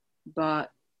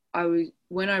 but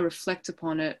when I reflect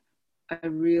upon it, I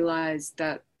realized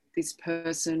that this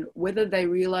person, whether they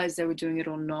realized they were doing it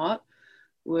or not,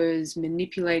 was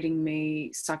manipulating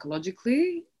me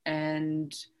psychologically,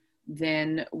 and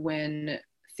then when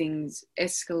things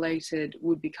escalated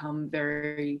would become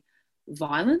very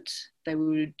violent. They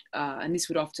would, and this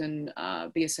would often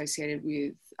be associated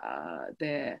with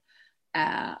their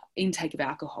intake of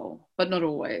alcohol, but not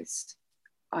always.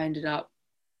 I ended up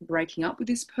breaking up with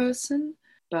this person,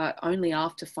 but only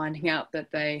after finding out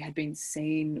that they had been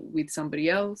seen with somebody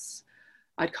else.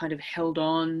 I'd kind of held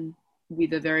on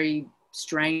with a very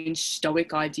strange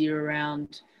stoic idea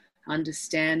around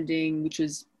understanding, which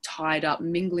was tied up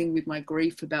mingling with my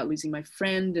grief about losing my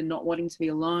friend and not wanting to be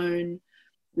alone,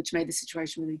 which made the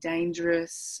situation really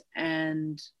dangerous.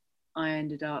 And I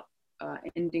ended up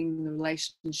ending the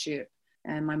relationship.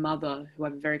 And my mother, who I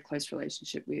have a very close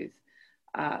relationship with,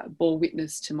 bore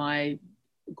witness to my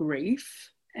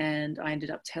grief. And I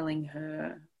ended up telling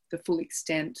her the full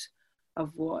extent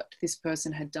of what this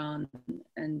person had done.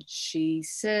 And she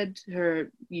said to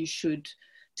her, you should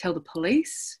tell the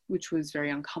police, which was very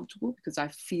uncomfortable because I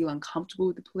feel uncomfortable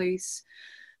with the police.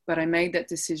 But I made that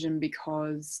decision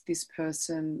because this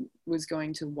person was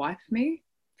going to wipe me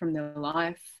from their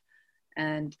life,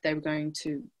 and they were going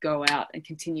to go out and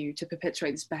continue to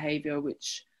perpetuate this behavior,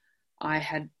 which I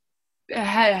had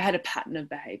a pattern of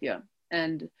behavior.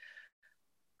 And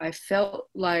I felt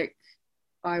like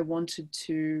I wanted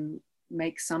to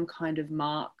make some kind of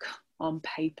mark on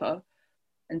paper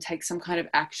and take some kind of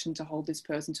action to hold this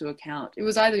person to account. It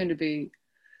was either going to be,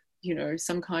 you know,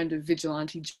 some kind of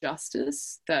vigilante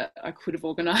justice that I could have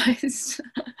organized,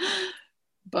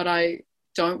 but I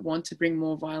don't want to bring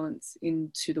more violence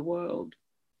into the world.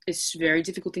 It's a very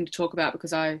difficult thing to talk about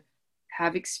because I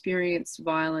have experienced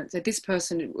violence. This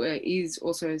person is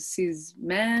also a cis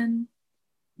man.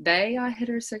 They are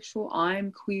heterosexual.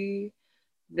 I'm queer.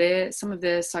 Some of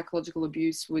their psychological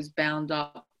abuse was bound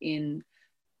up in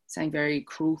saying very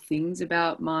cruel things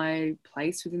about my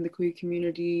place within the queer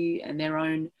community and their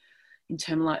own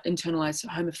internalized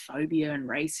homophobia and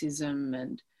racism.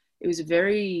 And it was a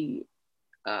very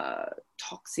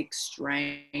toxic,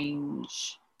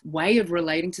 strange way of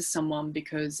relating to someone,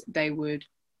 because they would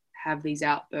have these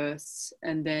outbursts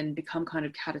and then become kind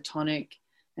of catatonic.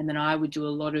 And then I would do a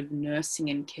lot of nursing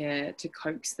and care to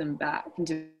coax them back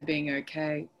into being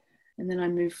okay. And then I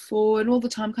moved forward all the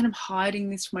time, kind of hiding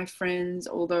this from my friends,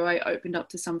 although I opened up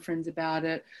to some friends about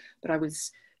it, but I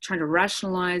was trying to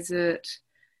rationalize it.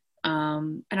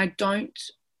 And I don't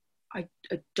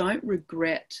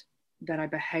regret that I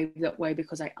behaved that way,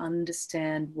 because I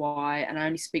understand why, and I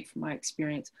only speak from my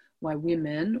experience, why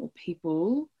women or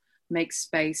people make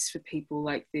space for people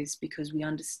like this, because we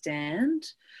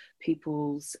understand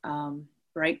people's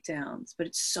breakdowns. But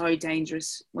it's so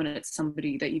dangerous when it's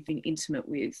somebody that you've been intimate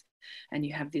with and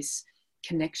you have this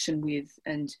connection with,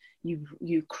 and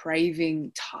you're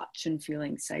craving touch and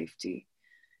feeling safety.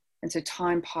 And so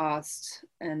time passed,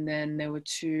 and then there were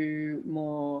 2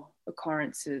 more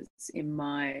occurrences in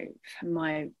my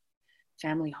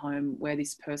family home where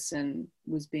this person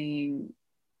was being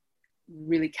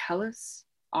really callous.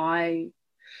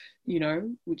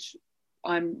 Which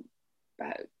I'm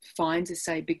fine to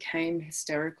say, became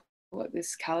hysterical at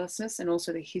this callousness and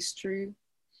also the history.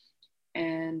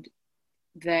 And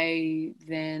they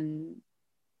then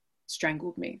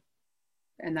strangled me,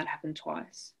 and that happened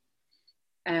twice.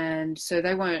 And so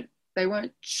they weren't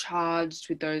charged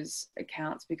with those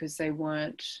accounts because there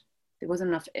wasn't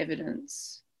enough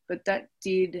evidence, but that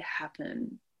did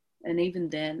happen. And even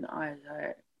then I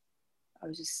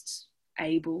was just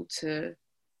able to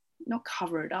not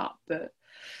cover it up, but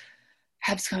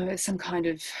have some kind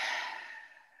of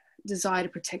desire to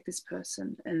protect this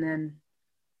person. And then,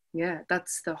 yeah,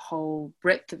 that's the whole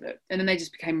breadth of it. And then they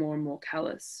just became more and more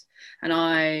callous, and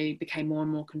I became more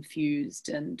and more confused,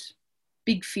 and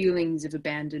big feelings of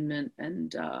abandonment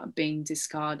and being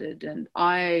discarded. And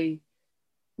I,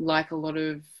 like a lot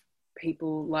of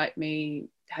people like me,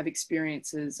 have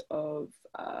experiences of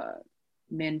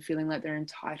men feeling like they're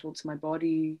entitled to my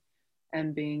body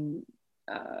and being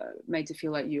made to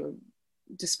feel like you're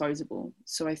disposable.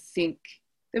 So I think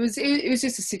it was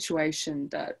just a situation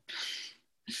that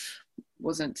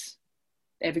wasn't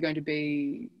ever going to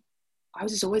be, I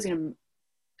was just always going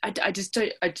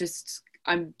to,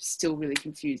 I'm still really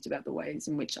confused about the ways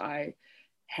in which I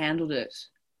handled it.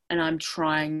 And I'm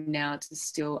trying now to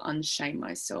still unshame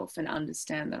myself and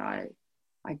understand that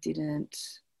I didn't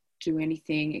do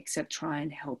anything except try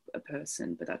and help a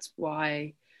person. But that's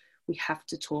why we have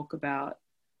to talk about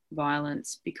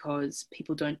violence, because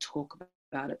people don't talk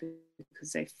about it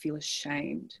because they feel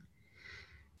ashamed.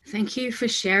 Thank you for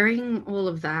sharing all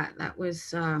of that. That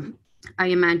was, I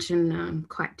imagine,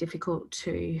 quite difficult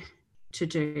to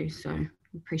do, so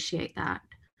appreciate that.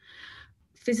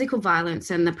 Physical violence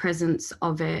and the presence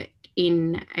of it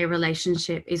in a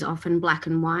relationship is often black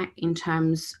and white in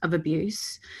terms of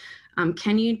abuse.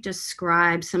 Can you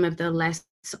describe some of the less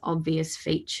obvious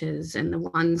features and the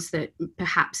ones that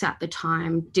perhaps at the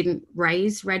time didn't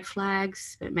raise red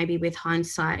flags, but maybe with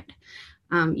hindsight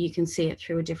you can see it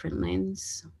through a different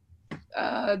lens?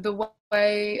 The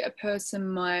way a person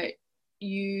might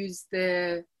use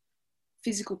their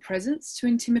physical presence to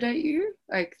intimidate you.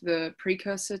 like the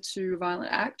precursor to a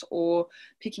violent act, or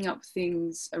picking up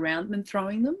things around them and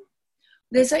throwing them.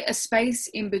 There's like a space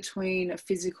in between a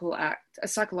physical act, a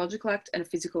psychological act, and a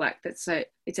physical act it's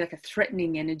like a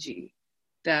threatening energy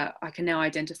that I can now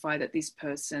identify that this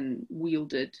person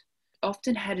wielded.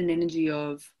 Often had an energy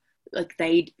of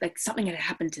like something had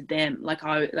happened to them, like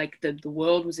the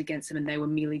world was against them and they were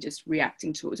merely just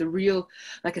reacting to it. It was a real,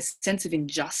 like a sense of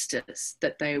injustice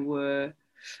that they were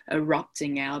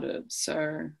erupting out of.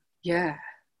 So yeah,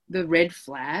 the red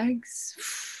flags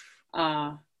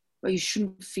are, well, you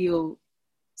shouldn't feel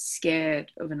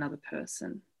scared of another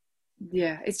person.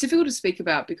 Yeah, it's difficult to speak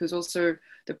about because also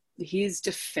his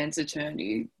defense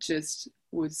attorney just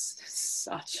was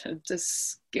such a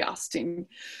disgusting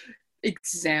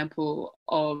example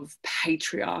of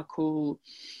patriarchal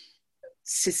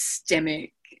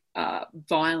systemic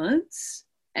violence.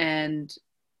 And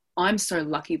I'm so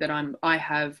lucky that I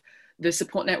have the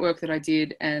support network that I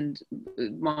did and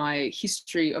my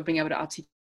history of being able to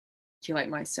articulate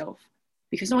myself,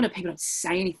 because not enough people don't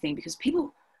say anything, because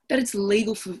that it's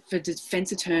legal for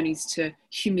defense attorneys to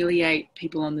humiliate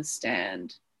people on the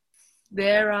stand.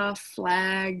 There are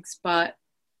flags, but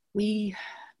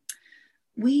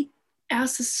our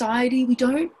society, we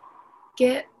don't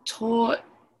get taught,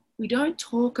 we don't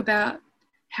talk about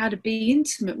how to be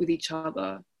intimate with each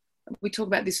other. We talk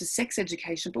about this as sex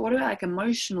education, but what about like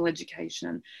emotional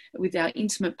education with our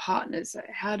intimate partners?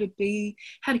 How to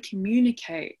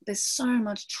communicate. There's so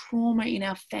much trauma in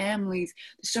our families.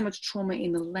 There's so much trauma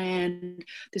in the land.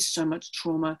 There's so much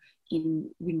trauma in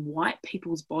white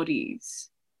people's bodies,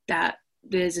 that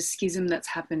there's a schism that's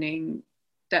happening.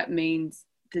 That means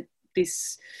that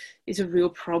this is a real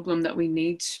problem that we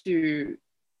need to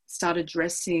start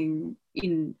addressing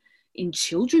in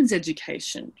children's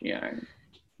education, you know.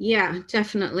 Yeah,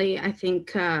 definitely. I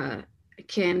think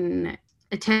can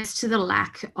attest to the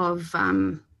lack of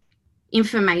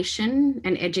information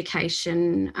and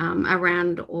education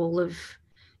around all of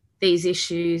these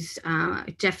issues,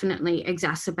 definitely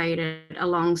exacerbated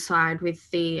alongside with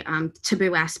the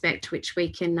taboo aspect, which we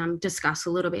can discuss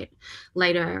a little bit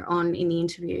later on in the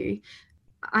interview.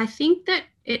 I think that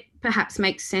it perhaps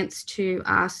makes sense to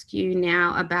ask you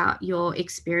now about your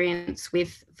experience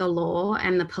with the law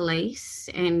and the police,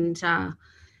 and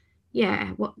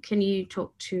what can you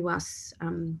talk to us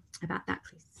about that,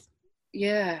 please?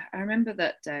 Yeah, I remember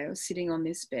that day I was sitting on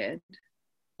this bed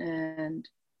and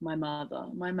my mother,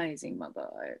 my amazing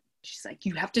mother, she's like,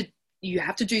 you have to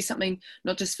do something,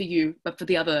 not just for you, but for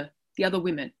the other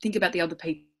women. Think about the other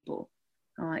people.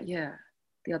 I'm like, yeah,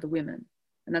 the other women.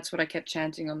 And that's what I kept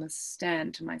chanting on the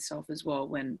stand to myself as well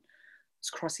when I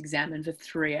was cross-examined for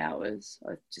 3 hours.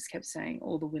 I just kept saying,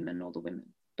 all the women, all the women.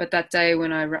 But that day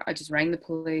when I just rang the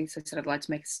police, I said, I'd like to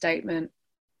make a statement.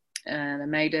 And I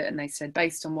made it, and they said,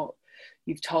 based on what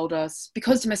you've told us,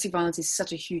 because domestic violence is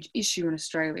such a huge issue in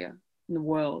Australia, in the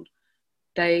world,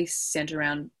 they sent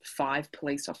around 5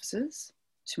 police officers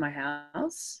to my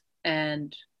house,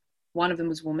 and one of them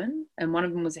was a woman, and one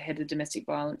of them was the head of the domestic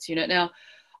violence unit. Now,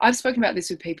 I've spoken about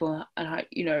this with people, and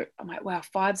I'm like, wow,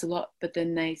 5's a lot. But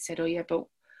then they said, oh yeah, but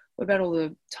what about all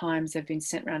the times they've been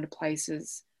sent around to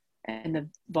places and the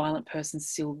violent person's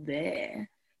still there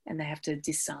and they have to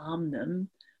disarm them?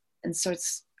 And so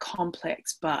it's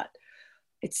complex, but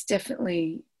it's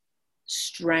definitely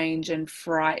strange and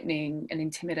frightening and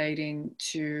intimidating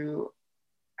to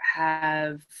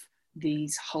have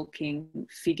these hulking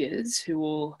figures who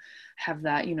all have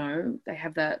that, they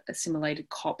have that assimilated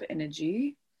cop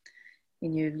energy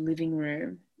in your living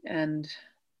room. And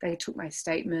they took my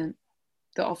statement.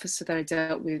 The officer that I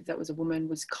dealt with, that was a woman,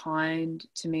 was kind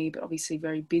to me, but obviously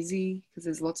very busy, because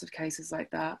there's lots of cases like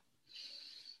that.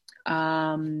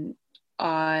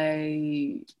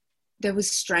 There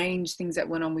was strange things that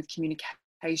went on with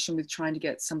communication, with trying to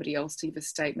get somebody else to give a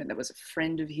statement. There was a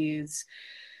friend of his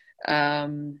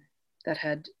that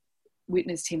had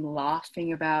witnessed him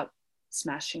laughing about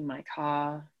smashing my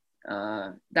car,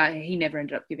 that he never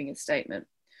ended up giving a statement,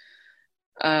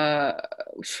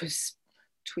 which was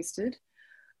twisted.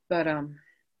 But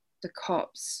the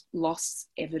cops lost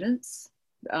evidence.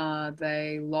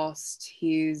 They lost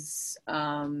his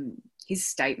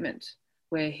statement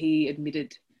where he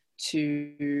admitted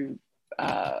to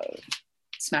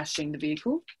smashing the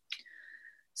vehicle.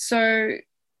 So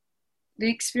the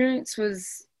experience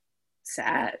was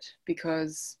sad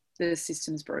because the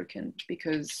system's broken,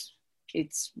 because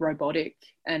it's robotic,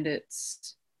 and it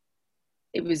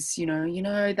was,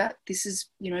 that this is,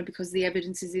 because the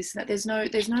evidence is this and that.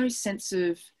 There's no sense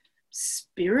of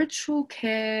spiritual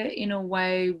care in a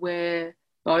way where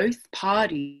both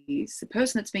parties, the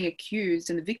person that's being accused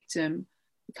and the victim,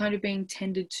 kind of being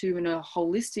tended to in a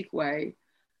holistic way.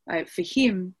 For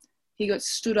him, he got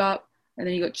stood up and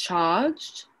then he got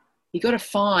charged. He got a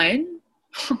fine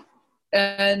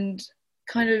and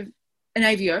kind of an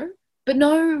AVO, but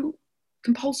no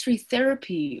compulsory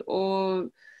therapy or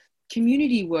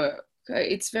community work.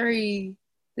 It's very,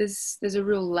 there's a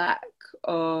real lack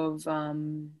of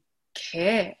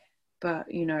care.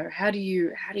 But, you know, how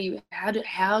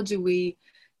do we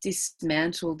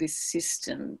dismantle this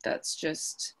system that's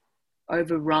just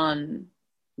overrun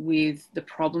with the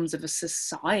problems of a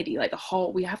society? Like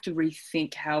we have to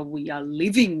rethink how we are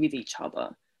living with each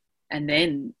other, and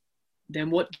then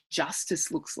what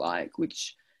justice looks like,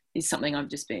 which is something I've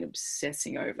just been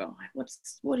obsessing over.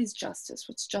 What is justice?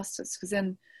 What's justice? Because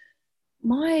then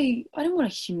I don't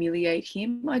want to humiliate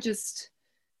him. I just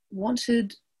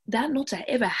wanted that not to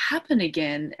ever happen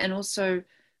again. And also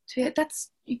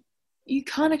you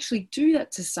can't actually do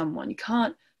that to someone. You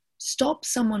can't stop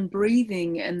someone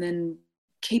breathing and then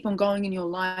keep on going in your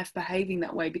life behaving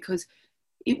that way, because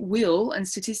it will. And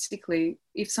statistically,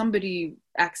 if somebody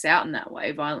acts out in that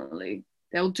way violently,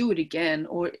 they'll do it again,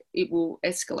 or it will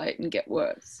escalate and get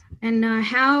worse. And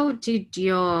how did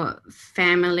your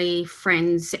family,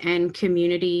 friends, and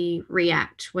community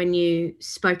react when you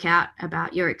spoke out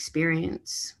about your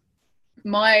experience?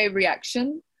 My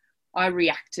reaction, I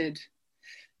reacted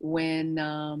when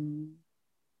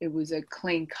it was a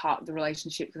clean cut, the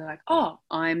relationship. They're like, oh,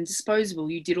 I'm disposable.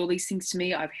 You did all these things to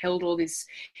me. I've held all this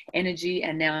energy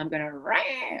and now I'm going to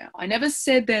rah. I never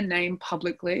said their name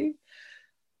publicly,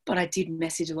 but I did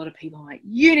message a lot of people like,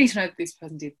 you need to know that this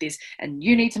person did this, and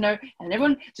you need to know, and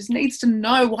everyone just needs to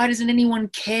know. Why doesn't anyone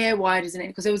care?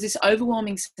 Because there was this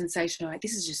overwhelming sensation of like,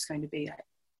 this is just going to be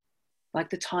like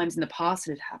the times in the past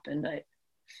that had happened.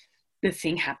 The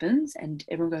thing happens and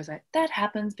everyone goes like, that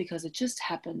happens because it just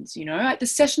happens, you know? Like the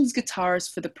sessions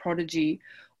guitarist for The Prodigy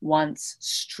once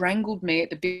strangled me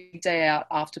at the Big Day Out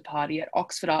after party at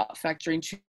Oxford Art Factory in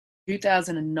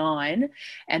 2009,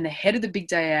 and the head of the Big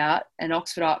Day Out and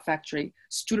Oxford Art Factory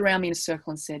stood around me in a circle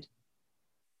and said,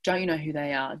 don't you know who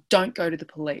they are? Don't go to the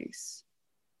police.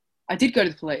 I did go to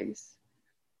the police,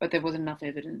 but there wasn't enough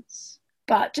evidence.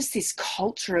 But just this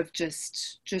culture of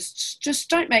just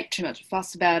don't make too much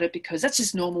fuss about it, because that's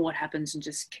just normal what happens, and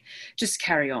just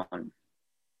carry on.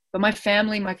 But my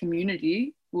family, my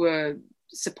community were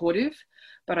supportive,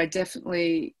 but I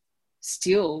definitely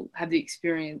still have the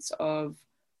experience of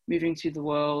moving through the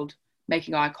world,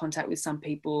 making eye contact with some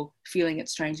people, feeling it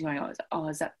strange, going, oh,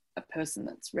 is that a person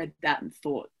that's read that and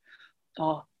thought,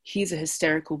 oh, here's a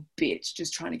hysterical bitch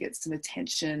just trying to get some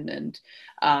attention, and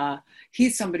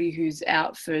here's somebody who's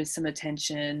out for some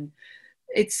attention.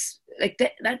 It's like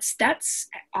that's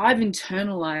I've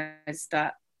internalized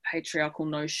that patriarchal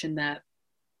notion that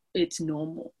it's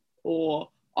normal, or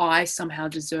I somehow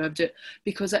deserved it,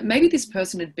 because maybe this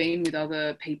person had been with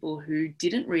other people who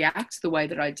didn't react the way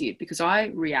that I did, because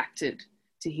I reacted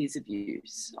to his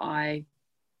abuse. I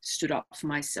stood up for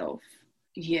myself.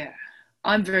 Yeah.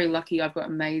 I'm very lucky. I've got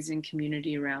amazing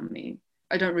community around me.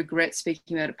 I don't regret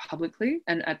speaking about it publicly.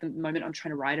 And at the moment, I'm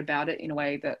trying to write about it in a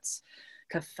way that's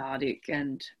cathartic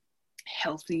and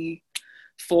healthy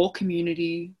for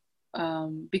community,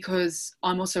 because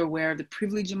I'm also aware of the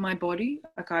privilege in my body.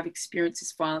 Like I've experienced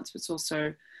this violence, but it's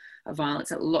also a violence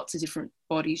that lots of different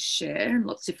bodies share in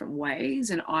lots of different ways.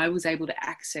 And I was able to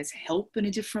access help in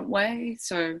a different way.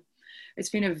 So it's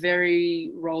been a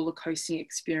very roller coasting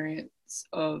experience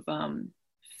of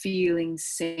feeling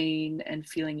seen and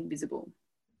feeling invisible.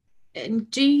 And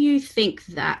do you think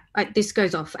that, this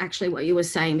goes off actually what you were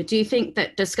saying, but do you think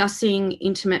that discussing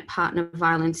intimate partner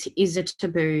violence is a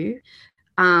taboo?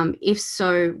 If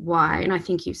so, why? And I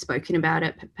think you've spoken about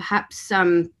it, but perhaps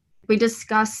we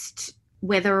discussed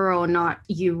whether or not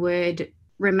you would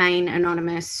remain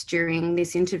anonymous during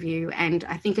this interview, and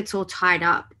I think it's all tied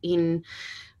up in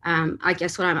I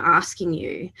guess what I'm asking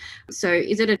you. So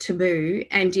is it a taboo,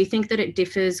 and do you think that it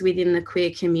differs within the queer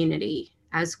community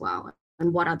as well?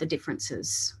 And what are the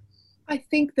differences? I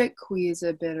think that queers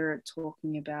are better at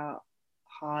talking about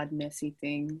hard, messy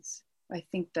things. I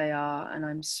think they are,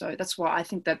 and that's why I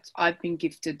think that I've been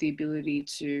gifted the ability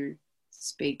to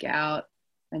speak out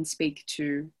and speak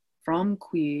to from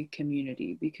queer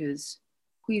community, because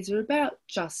queers are about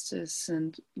justice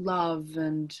and love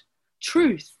and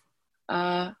truth.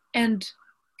 And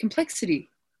complexity.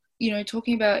 You know,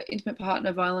 talking about intimate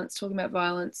partner violence, talking about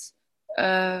violence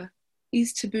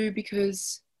is taboo,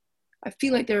 because I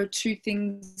feel like there are two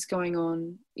things going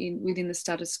on within the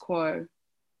status quo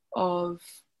of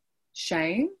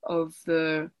shame, of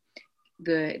the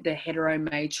hetero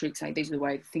matrix, like these are the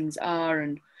way things are,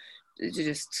 and you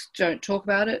just don't talk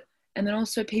about it. And then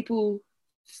also people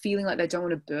feeling like they don't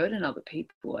want to burden other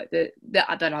people, like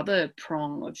that other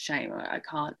prong of shame. I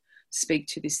can't speak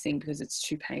to this thing because it's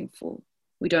too painful.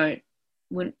 We're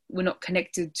not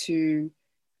connected to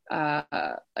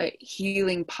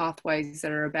healing pathways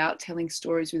that are about telling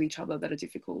stories with each other that are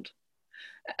difficult,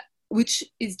 which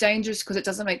is dangerous because it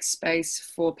doesn't make space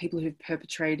for people who've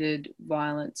perpetrated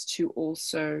violence to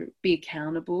also be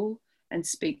accountable and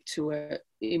speak to it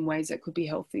in ways that could be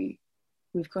healthy.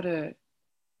 We've got to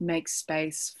make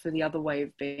space for the other way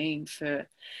of being, for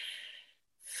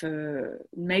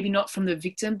maybe not from the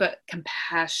victim, but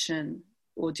compassion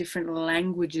or different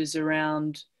languages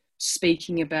around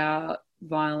speaking about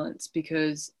violence,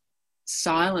 because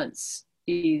silence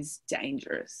is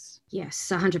dangerous.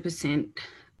 Yes, 100%.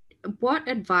 What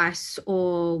advice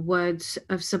or words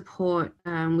of support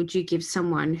would you give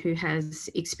someone who has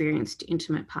experienced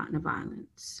intimate partner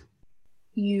violence?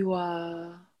 You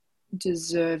are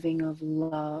deserving of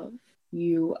love.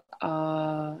 You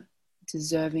are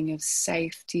deserving of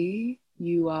safety.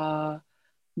 You are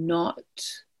not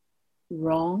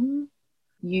wrong.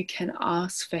 You can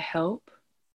ask for help,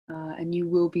 and you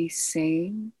will be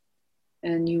seen,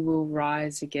 and you will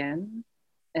rise again.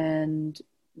 And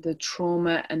the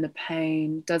trauma and the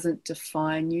pain doesn't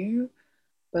define you,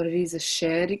 but it is a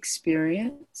shared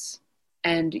experience,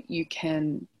 and you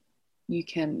can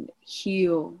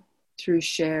heal through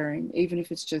sharing, even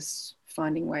if it's just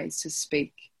finding ways to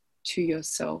speak to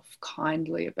yourself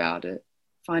kindly about it,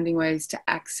 finding ways to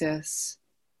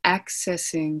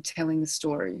accessing telling the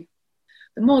story.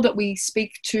 The more that we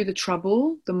speak to the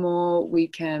trouble, the more we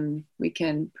can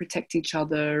protect each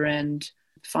other and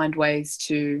find ways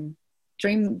to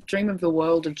dream of the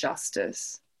world of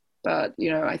justice. But,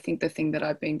 I think the thing that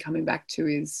I've been coming back to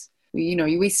is,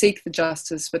 we seek the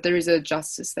justice, but there is a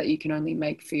justice that you can only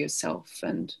make for yourself.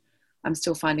 And I'm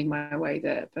still finding my way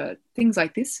there. But things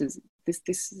like this is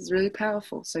really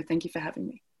powerful. So thank you for having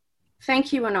me.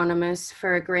 Thank you, Anonymous,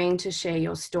 for agreeing to share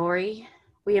your story.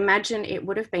 We imagine it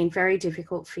would have been very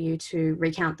difficult for you to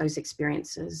recount those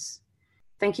experiences.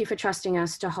 Thank you for trusting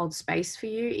us to hold space for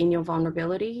you in your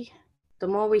vulnerability. The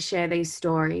more we share these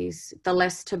stories, the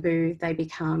less taboo they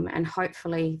become, and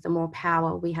hopefully the more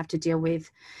power we have to deal with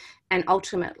and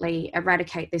ultimately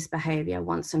eradicate this behaviour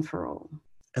once and for all.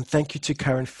 And thank you to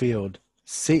Karen Field,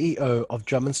 CEO of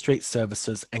Drummond Street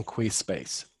Services and Queer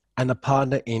Space, and a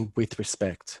partner in With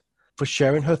Respect, for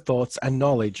sharing her thoughts and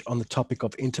knowledge on the topic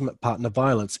of intimate partner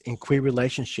violence in queer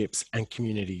relationships and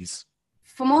communities.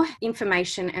 For more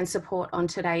information and support on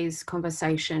today's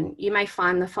conversation, you may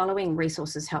find the following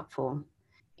resources helpful: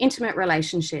 Intimate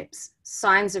Relationships,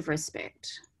 Signs of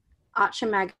Respect,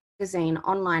 Archer Magazine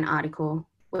online article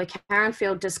where Karen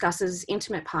Field discusses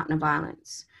intimate partner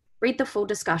violence. Read the full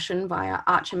discussion via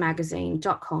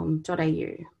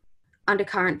archermagazine.com.au.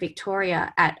 Undercurrent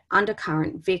Victoria at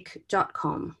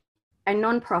undercurrentvic.com. A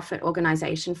non-profit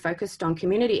organisation focused on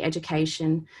community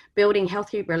education, building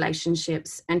healthy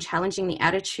relationships and challenging the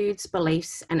attitudes,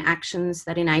 beliefs and actions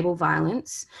that enable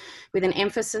violence, with an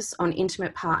emphasis on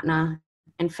intimate partner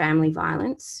and family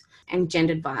violence and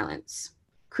gendered violence.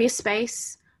 Queer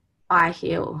Space, I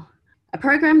Heal, a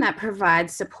program that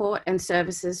provides support and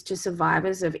services to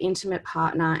survivors of intimate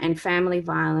partner and family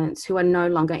violence who are no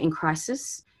longer in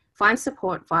crisis. Find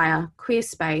support via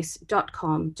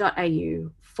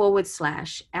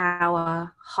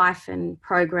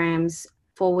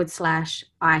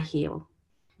queerspace.com.au/our-programs/I Heal.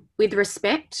 With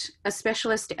Respect, a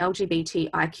specialist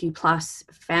LGBTIQ+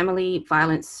 family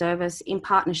violence service in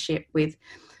partnership with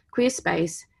Queer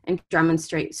Space and Drummond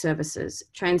Street Services,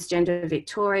 Transgender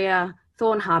Victoria,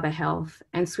 Thorn Harbour Health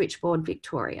and Switchboard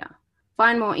Victoria.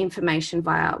 Find more information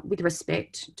via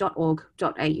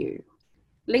withrespect.org.au.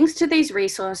 Links to these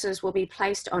resources will be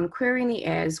placed on Queering the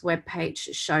Air's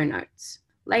webpage show notes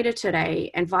later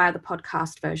today and via the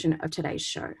podcast version of today's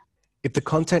show. If the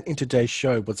content in today's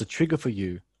show was a trigger for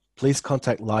you, please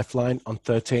contact Lifeline on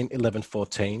 13 11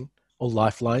 14 or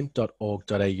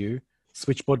lifeline.org.au,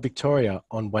 Switchboard Victoria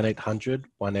on 1800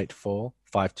 184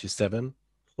 527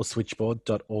 or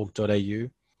switchboard.org.au,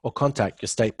 or contact your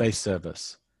state-based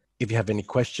service. If you have any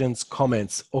questions,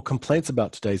 comments or complaints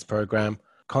about today's program,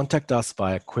 contact us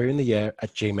via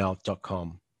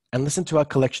queerintheair@gmail.com. And listen to our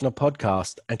collection of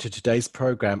podcasts and to today's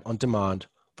program on demand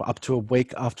for up to a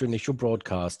week after initial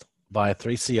broadcast via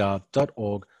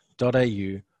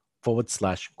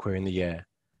 3cr.org.au/queerintheair.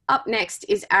 Up next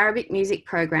is Arabic music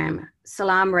program,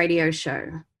 Salam Radio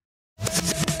Show.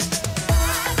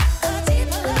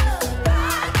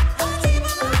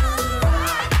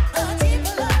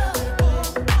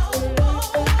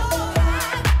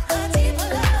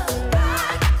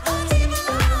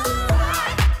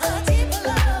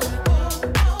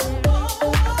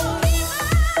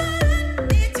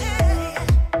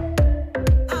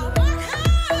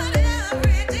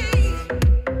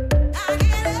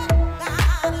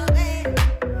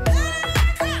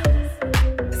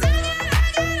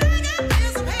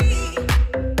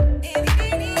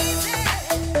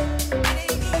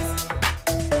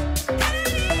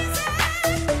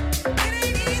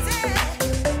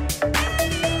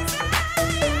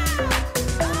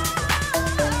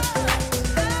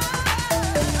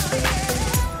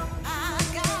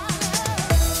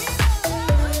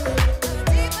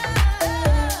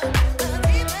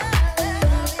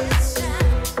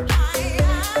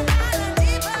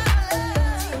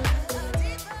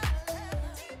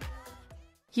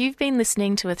 You've been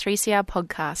listening to a 3CR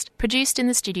podcast produced in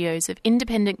the studios of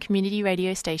independent community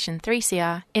radio station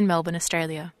 3CR in Melbourne,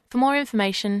 Australia. For more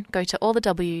information, go to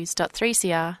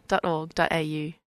allthews.3cr.org.au.